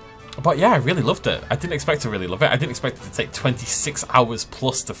 But yeah, I really loved it. I didn't expect to really love it. I didn't expect it to take 26 hours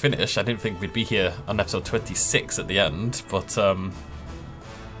plus to finish. I didn't think we'd be here on episode 26 at the end, but I'm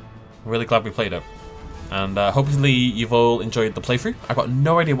really glad we played it. And hopefully you've all enjoyed the playthrough. I've got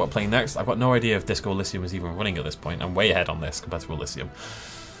no idea what I'm playing next. I've got no idea if Disco Elysium is even running at this point. I'm way ahead on this compared to Elysium.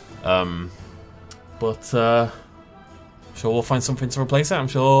 I'm sure we'll find something to replace it.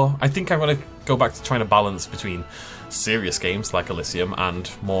 I think I'm going to go back to trying to balance between serious games like Elysium and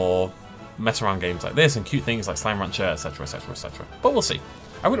more mess around games like this and cute things like Slime Rancher, etc, etc, etc. But we'll see.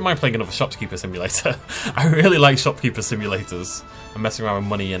 I wouldn't mind playing another shopkeeper simulator. I really like shopkeeper simulators and messing around with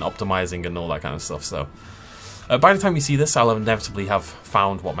money and optimizing and all that kind of stuff. So by the time you see this, I'll inevitably have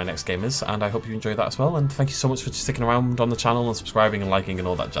found what my next game is, and I hope you enjoyed that as well. And thank you so much for sticking around on the channel and subscribing and liking and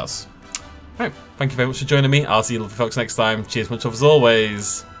all that jazz. Right, thank you very much for joining me. I'll see you lovely folks next time. Cheers much love as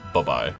always. Bye bye.